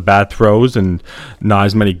some of the bad throws and not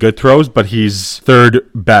as many good throws, but he's 3rd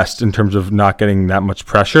best in terms of not getting that much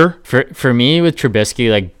pressure. For me with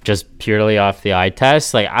Trubisky, like, just purely off the eye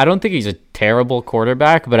test, like, I don't think he's a terrible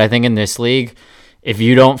quarterback, but I think in this league, if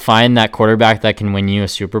you don't find that quarterback that can win you a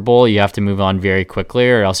Super Bowl, you have to move on very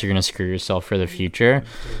quickly, or else you're going to screw yourself for the future.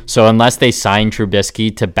 So unless they sign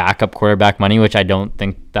Trubisky to back up quarterback money, which I don't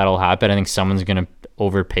think that'll happen, I think someone's going to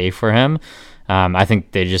overpay for him. I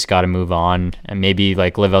think they just got to move on and maybe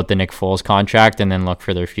like live out the Nick Foles contract and then look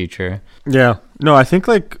for their future. Yeah. No, I think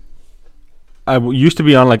like I used to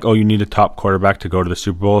be on like, oh, you need a top quarterback to go to the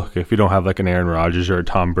Super Bowl. If you don't have like an Aaron Rodgers or a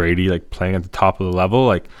Tom Brady like playing at the top of the level,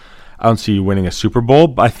 like I don't see you winning a Super Bowl.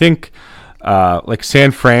 But I think like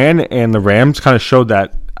San Fran and the Rams kind of showed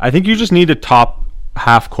that. I think you just need a top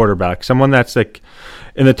half quarterback, someone that's like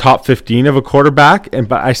in the top 15 of a quarterback.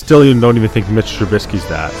 But I still don't even think Mitch Trubisky's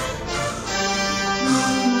that.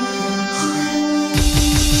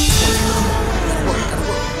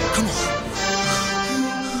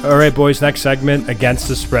 All right, boys, next segment, Against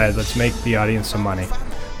the Spread. Let's make the audience some money.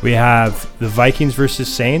 We have the Vikings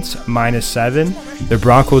versus Saints, -7. The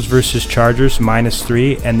Broncos versus Chargers,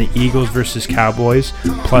 -3. And the Eagles versus Cowboys,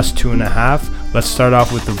 +2.5. Let's start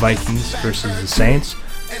off with the Vikings versus the Saints.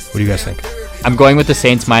 What do you guys think? I'm going with the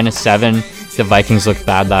Saints -7. The Vikings looked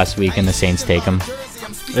bad last week, and the Saints take them.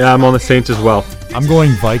 Yeah, I'm on the Saints as well. I'm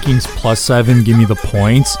going Vikings +7. Give me the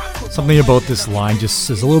points. Something about this line just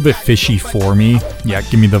is a little bit fishy for me. Yeah,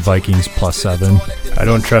 give me the Vikings +7. I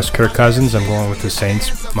don't trust Kirk Cousins. I'm going with the Saints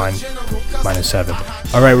 -7.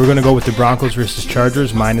 All right, we're going to go with the Broncos versus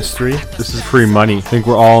Chargers, -3. This is free money. I think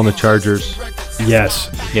we're all on the Chargers. Yes.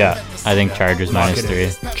 Yeah. I think Chargers Lock minus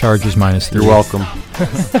it 3. in. Chargers minus 3. You're welcome.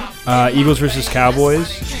 Eagles versus Cowboys,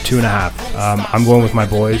 2.5. I'm going with my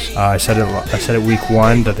boys. I said it week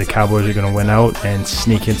 1 that the Cowboys are going to win out and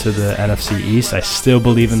sneak into the NFC East. I still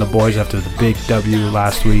believe in the boys after the big W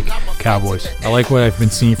last week. Cowboys. I like what I've been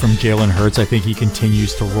seeing from Jalen Hurts. I think he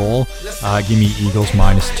continues to roll. Give me Eagles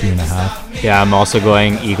minus 2.5. Yeah, I'm also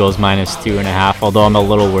going Eagles minus 2.5, although I'm a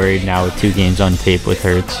little worried now with 2 games on tape with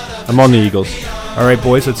Hurts. I'm on the Eagles. All right,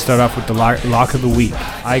 boys. Let's start off with the lock of the week.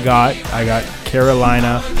 I got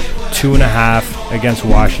Carolina 2.5 against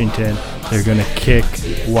Washington. They're gonna kick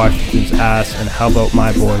Washington's ass. And how about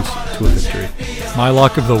my boys to a victory? My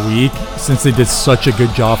lock of the week, since they did such a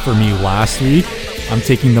good job for me last week, I'm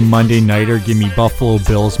taking the Monday Nighter. Give me Buffalo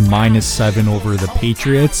Bills minus 7 over the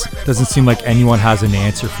Patriots. Doesn't seem like anyone has an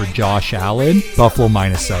answer for Josh Allen. Buffalo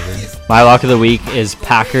minus 7. My lock of the week is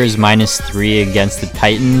Packers minus 3 against the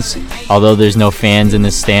Titans. Although there's no fans in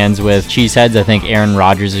the stands with Cheeseheads, I think Aaron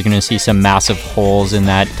Rodgers is going to see some massive holes in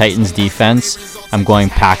that Titans defense. I'm going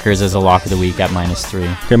Packers as a lock of the week at minus 3.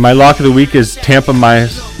 Okay, my lock of the week is Tampa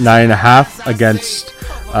minus 9.5 against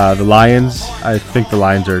the Lions. I think the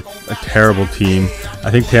Lions are a terrible team. I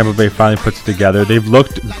think Tampa Bay finally puts it together. They've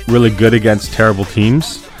looked really good against terrible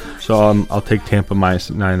teams, so I'll take Tampa minus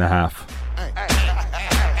 9.5.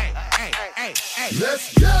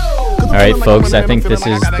 All right, folks, I think this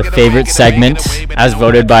is the favorite segment as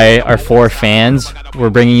voted by our 4 fans. We're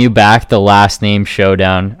bringing you back the last name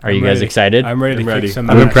showdown. Are you guys ready. excited? I'm ready to kick some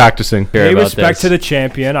I've been ass. practicing. Hear Pay about respect this. to the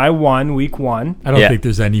champion. I won week 1. I don't Yeah. think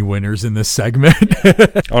there's any winners in this segment. I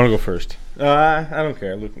want to go first. I don't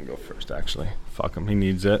care. Luke can go first, actually. Fuck him. He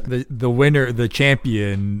needs it. the winner, the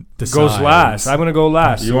champion, decides. Goes last. I'm gonna go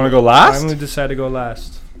last. You want to go last? I'm gonna decide to go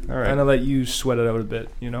last. All I'm right. gonna let you sweat it out a bit.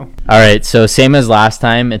 You know. All right, so same as last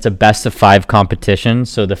time, it's a best of 5 competition.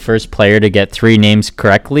 So the first player to get 3 names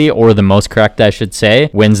correctly, or the most correct, I should say,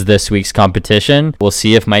 wins this week's competition. We'll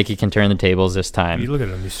see if Mikey can turn the tables this You time. look at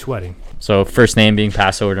him. He's sweating. So first name being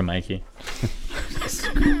passed over to Mikey.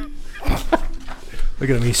 Look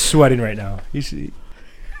at him. He's sweating right now.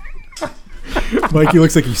 Mikey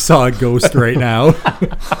looks like he saw a ghost right now.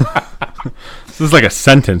 This is like a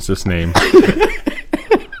sentence, this name.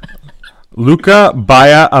 Luca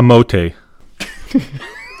Baya Amote.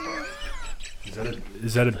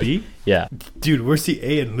 Is that a B? Yeah. Dude, where's the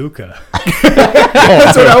A in Luca?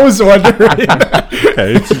 That's what I was wondering.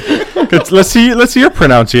 Okay. Let's see your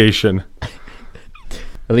pronunciation.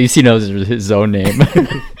 At least he knows his own name.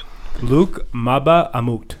 Luke Maba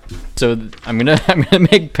Amut. So I'm gonna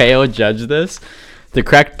make Peo judge this. The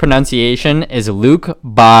correct pronunciation is Luke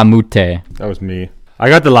Bamute. That was me. I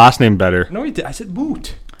got the last name better. No, he did. I said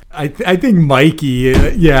Moot. I think Mikey. I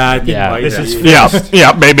think Yeah. Mikey. This is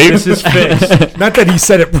Yeah, baby. This is fixed. Not that he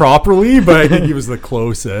said it properly, but I think he was the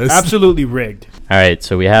closest. Absolutely rigged. All right,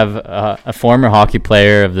 so we have a former hockey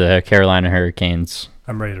player of the Carolina Hurricanes.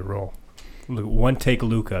 I'm ready to roll. Look, one take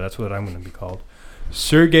Luca. That's what I'm going to be called.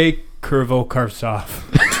 Sergei Kurvokarsov.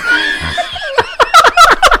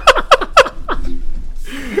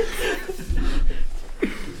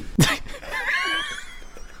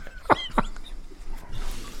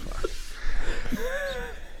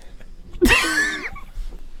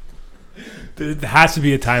 There has to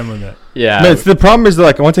be a time limit. Yeah, No, it's the problem is that,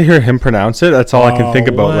 like, once I hear him pronounce it, that's all I can think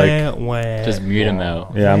about. Like, just mute him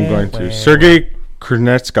out. yeah, I'm going to Sergei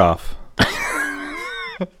Kurnetskov.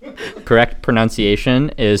 Correct pronunciation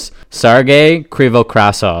is Sergei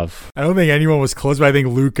Krivokrasov. I don't think anyone was close, but I think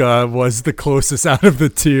Luca was the closest out of the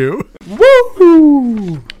two.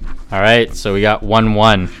 All right, so we got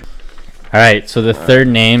 1-1. All right, so the third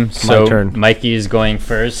name. So turn. Mikey is going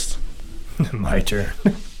first. My turn.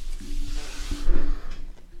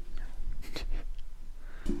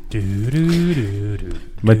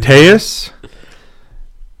 Mateus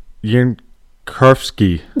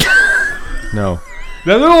Yankarski. No.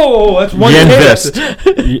 No, that's one hit.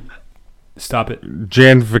 Janvist. Stop it.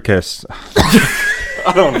 Janvikas.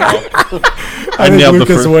 I don't know. I think nailed the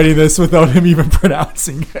Luca's first- winning this without him even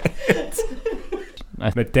pronouncing it.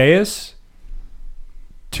 Mateus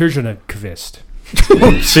Turjanakvist.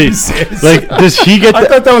 Jeez. Like, does he get I the,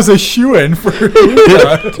 thought that was a shoe-in for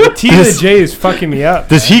Luca. T to the J is fucking me up.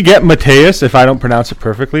 does he get Mateus if I don't pronounce it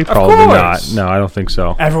perfectly? Probably not. course. No, I don't think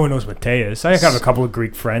so. Everyone knows Mateus. I have a couple of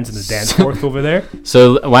Greek friends in the dance fourth over there.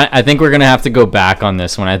 So I think we're gonna have to go back on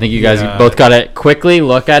this one. I think you guys Yeah. both got to quickly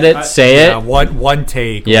look at it, say Yeah, it. one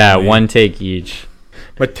take. Yeah, only. one take each.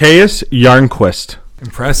 Mateus Yarnquist.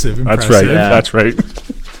 Impressive. That's right. Yeah. That's right.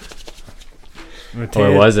 Mateus,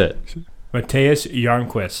 Or was it? Mateus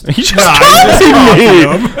Yarnquist. He just copied me.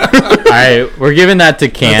 All right, we're giving that to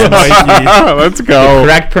Cam. Let's go.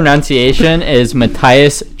 Correct pronunciation is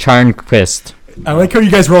Matthias Charnquist. I like how you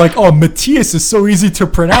guys were like, "Oh, Matthias is so easy to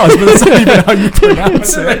pronounce," but that's not even how you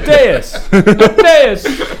pronounce it.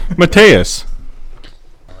 Mateus.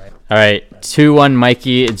 All right, 2-1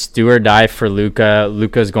 Mikey. It's do or die for Luca.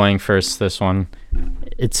 Luca's going first this one.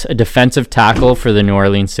 It's a defensive tackle for the New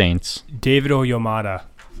Orleans Saints. David Oyamada.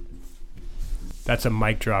 That's a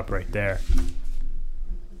mic drop right there.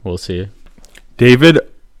 We'll see. David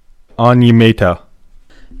Onyemata.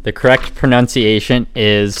 The correct pronunciation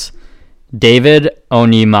is David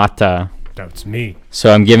Onyemata. That's me.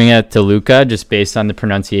 So I'm giving it to Luca just based on the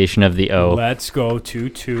pronunciation of the O. Let's go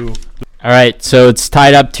 2-2. All right, so it's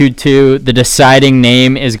tied up 2-2. The deciding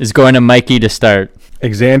name is going to Mikey to start.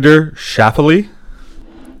 Alexander Schauffele.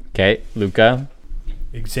 Okay, Luca.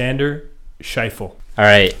 Alexander Scheifele. All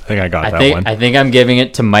right. I think I got that one. I think I'm giving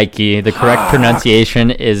it to Mikey. The correct pronunciation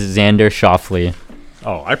is Xander Schauffele.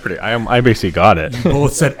 Oh, I basically got it. You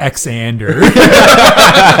both said Xander.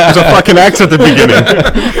 There's a fucking X at the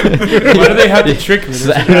beginning. Why do they have to trick me?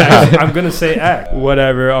 I'm going to say X.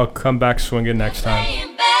 Whatever. I'll come back swinging next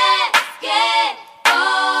time.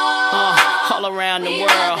 All around the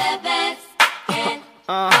world.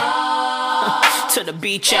 To the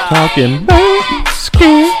beach out. Talking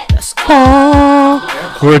basketball.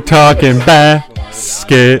 We're talking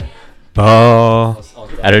basketball.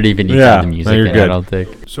 I don't even need Yeah, the music. no, you're I good. don't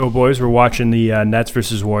think. So, boys, we're watching the Nets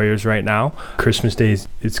versus Warriors right now. Christmas Day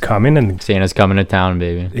it's coming, and Santa's coming to town,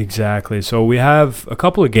 baby. exactly. So we have a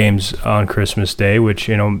couple of games on Christmas Day, which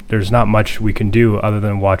there's not much we can do other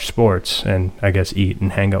than watch sports and I guess eat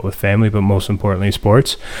and hang out with family, but most importantly,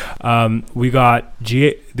 sports. We got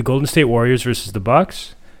the Golden State Warriors versus the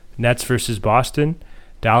Bucks, Nets versus Boston,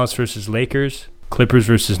 Dallas versus Lakers, Clippers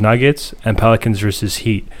versus Nuggets, and Pelicans versus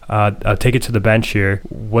Heat. I'll take it to the bench here.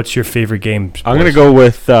 What's your favorite game? I'm going to go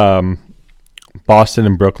with Boston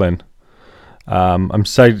and Brooklyn. I'm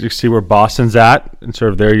excited to see where Boston's at and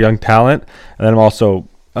sort of their young talent. And then I'm also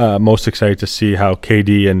most excited to see how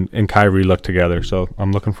KD and Kyrie look together. So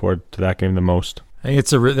I'm looking forward to that game the most. I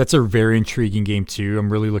think that's a very intriguing game too.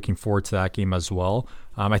 I'm really looking forward to that game as well.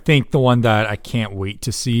 I think the one that I can't wait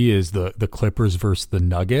to see is the Clippers versus the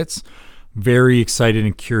Nuggets. Very excited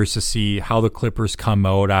and curious to see how the Clippers come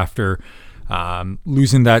out after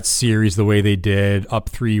losing that series the way they did, up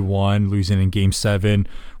 3-1, losing in Game 7,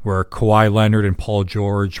 where Kawhi Leonard and Paul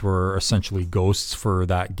George were essentially ghosts for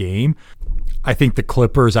that game. I think the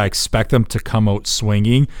Clippers, I expect them to come out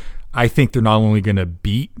swinging. I think they're not only going to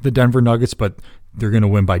beat the Denver Nuggets, but they're going to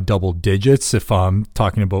win by double digits if I'm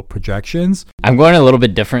talking about projections. I'm going a little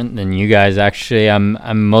bit different than you guys, actually.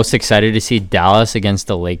 I'm most excited to see Dallas against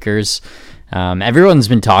the Lakers. Everyone's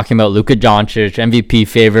been talking about Luka Doncic, MVP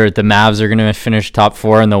favorite. The Mavs are going to finish top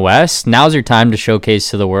 4 in the West. Now's your time to showcase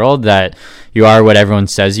to the world that you are what everyone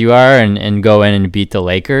says you are and go in and beat the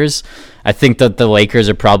Lakers. I think that the Lakers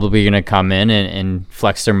are probably going to come in and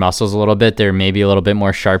flex their muscles a little bit. They're maybe a little bit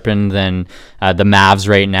more sharpened than the Mavs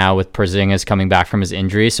right now with Porzingis coming back from his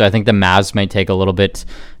injury. So I think the Mavs might take a little bit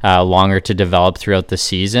longer to develop throughout the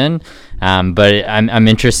season. But I'm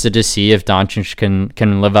interested to see if Doncic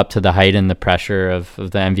can live up to the height and the pressure of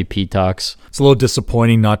the MVP talks. It's a little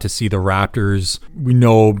disappointing not to see the Raptors. We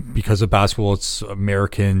know because of basketball, it's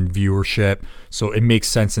American viewership, so it makes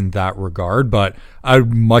sense in that regard. But I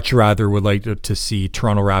much rather would like to see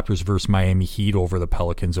Toronto Raptors versus Miami Heat over the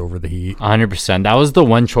Pelicans over the Heat. 100%. That was the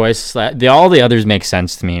one choice. All the others make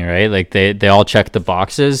sense to me, right? Like they all check the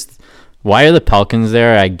boxes. Why are the Pelicans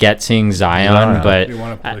there? I get seeing Zion, but We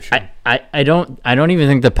want to push him. I don't even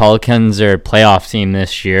think the Pelicans are a playoff team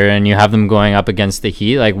this year, and you have them going up against the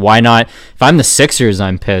Heat. Like, why not? If I'm the Sixers,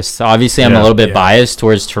 I'm pissed. Obviously, I'm a little bit biased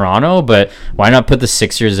towards Toronto, but why not put the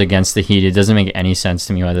Sixers against the Heat? It doesn't make any sense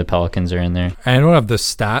to me why the Pelicans are in there. I don't have the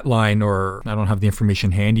stat line or I don't have the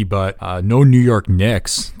information handy, but no New York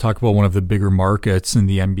Knicks. Talk about one of the bigger markets in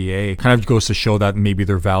the NBA. Kind of goes to show that maybe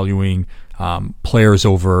they're valuing players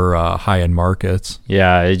over high-end markets.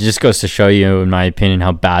 Yeah, it just goes to show you, in my opinion,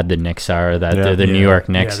 how bad the Knicks are, that they're the New York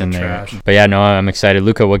Knicks in there. trash. But yeah, no, I'm excited.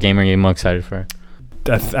 Luca, what game are you most excited for?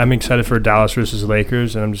 I'm excited for Dallas versus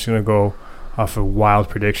Lakers, and I'm just going to go off a wild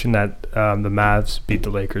prediction that the Mavs beat the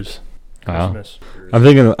Lakers. Wow. Christmas. I'm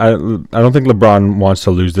thinking. I don't think LeBron wants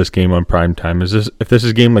to lose this game on prime time. If this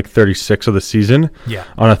is game like 36 of the season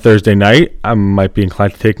on a Thursday night, I might be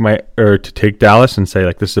inclined to take Dallas and say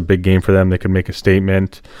like this is a big game for them. They could make a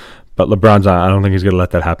statement. But LeBron's not. I don't think he's going to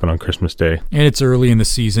let that happen on Christmas Day. And it's early in the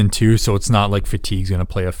season too, so it's not like fatigue's going to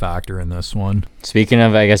play a factor in this one. Speaking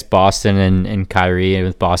of, I guess, Boston and Kyrie,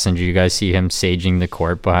 with Boston, did you guys see him saging the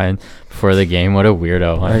court before the game? What a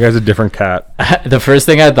weirdo. That guy's a different cat. The first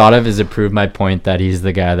thing I thought of is to prove my point that he's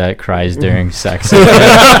the guy that cries during sex. In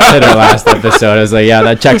the last episode, I was like, yeah,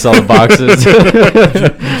 that checks all the boxes.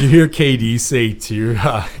 Did you hear KD say too?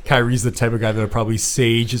 Kyrie's the type of guy that'll probably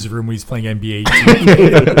sage his room when he's playing NBA.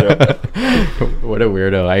 What a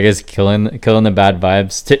weirdo. I guess killing the bad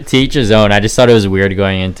vibes. To each his own. I just thought it was weird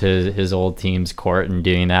going into his old team's court and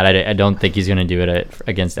doing that. I don't think he's going to do it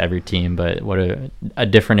against every team, but what a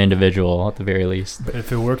different individual at the very least. But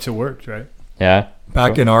if it works, it works, right? Yeah.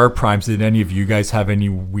 Back in our primes, did any of you guys have any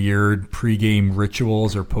weird pregame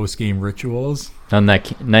rituals or postgame rituals? None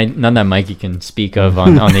that Mikey can speak of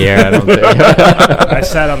on the air, I don't think. I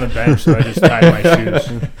sat on the bench, so I just tied my shoes.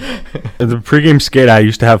 The pregame skate, I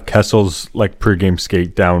used to have Kessel's like pregame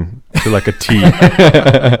skate down to like a T.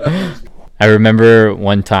 I remember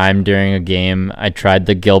one time during a game, I tried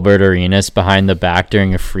the Gilbert Arenas behind the back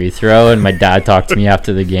during a free throw, and my dad talked to me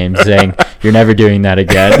after the game saying, "You're never doing that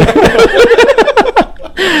again."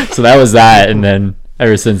 So that was that, and then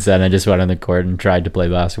ever since then, I just went on the court and tried to play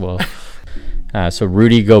basketball. So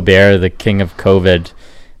Rudy Gobert, the king of COVID,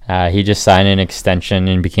 he just signed an extension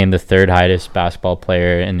and became the third highest basketball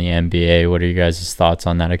player in the NBA. What are you guys' thoughts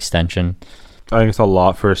on that extension? I think it's a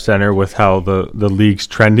lot for a center with how the league's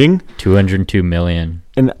trending. $202 million.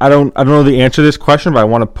 And I don't know the answer to this question, but I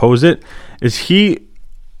want to pose it. Is he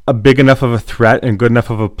a big enough of a threat and good enough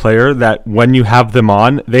of a player that when you have them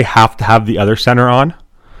on, they have to have the other center on?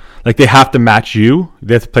 Like they have to match you?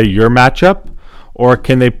 They have to play your matchup? Or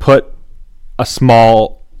can they put a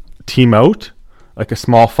small team out, like a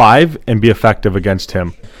small five, and be effective against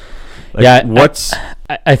him? Like, yeah,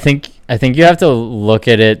 I think you have to look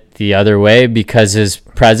at it the other way because his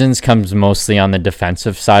presence comes mostly on the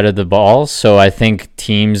defensive side of the ball. So I think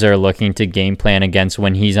teams are looking to game plan against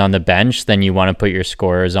when he's on the bench. Then you want to put your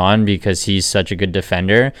scorers on because he's such a good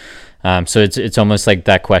defender. So it's almost like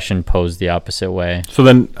that question posed the opposite way. So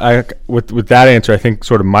then, with that answer, I think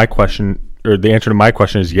sort of my question, or the answer to my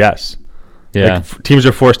question, is yes. Yeah, like, teams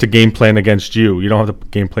are forced to game plan against you. You don't have to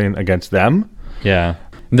game plan against them. Yeah.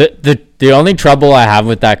 The only trouble I have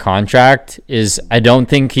with that contract is I don't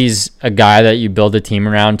think he's a guy that you build a team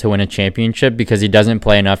around to win a championship because he doesn't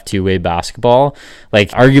play enough two-way basketball. Like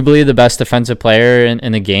arguably the best defensive player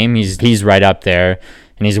in the game, he's right up there,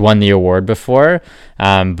 and he's won the award before.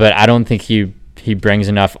 But I don't think he brings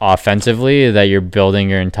enough offensively that you're building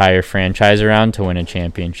your entire franchise around to win a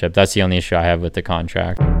championship. That's the only issue I have with the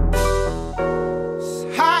contract.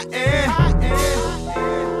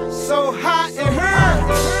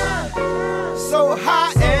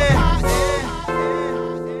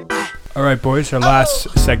 All right, boys, our last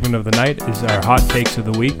segment of the night is our hot takes of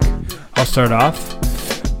the week. I'll start off.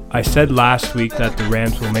 I said last week that the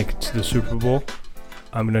Rams will make it to the Super Bowl.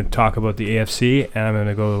 I'm going to talk about the AFC, and I'm going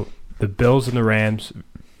to go the Bills and the Rams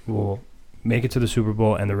will make it to the Super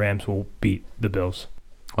Bowl, and the Rams will beat the Bills.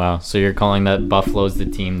 Wow, so you're calling that Buffalo's the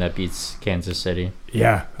team that beats Kansas City?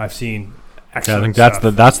 Yeah, I've seen excellent I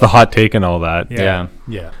think that's the hot take and all that. Yeah.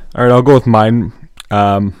 All right, I'll go with mine.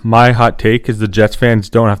 My hot take is the Jets fans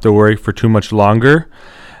don't have to worry for too much longer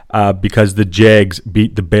because the Jags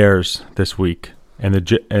beat the Bears this week, and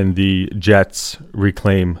the Jets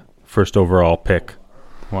reclaim first overall pick.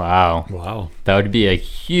 Wow. That would be a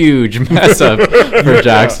huge mess up for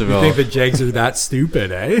Jacksonville. You think the Jags are that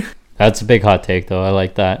stupid, eh? That's a big hot take, though. I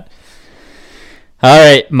like that. All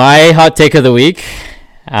right, my hot take of the week,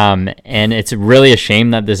 and it's really a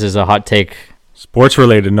shame that this is a hot take. Sports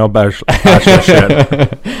related, no bachelor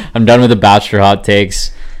shit. I'm done with the bachelor hot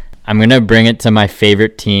takes. I'm going to bring it to my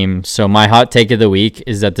favorite team. So my hot take of the week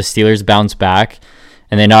is that the Steelers bounce back,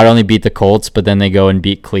 and they not only beat the Colts, but then they go and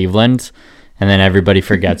beat Cleveland, and then everybody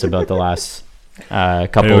forgets about the last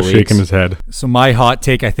couple of weeks. Shaking his head. So my hot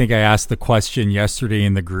take, I think I asked the question yesterday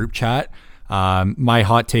in the group chat. My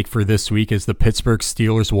hot take for this week is the Pittsburgh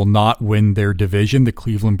Steelers will not win their division. The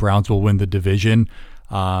Cleveland Browns will win the division.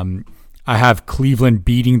 I have Cleveland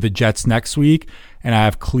beating the Jets next week, and I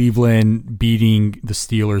have Cleveland beating the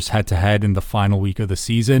Steelers head-to-head in the final week of the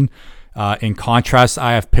season. In contrast,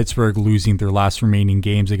 I have Pittsburgh losing their last remaining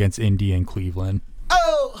games against Indy and Cleveland.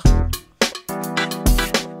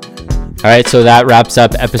 All right, so that wraps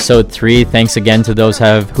up episode 3. Thanks again to those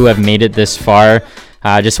who have made it this far.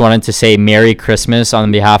 I just wanted to say Merry Christmas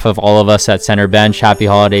on behalf of all of us at Center Bench. Happy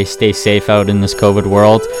holidays. Stay safe out in this COVID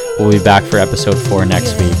world. We'll be back for episode 4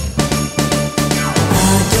 next week.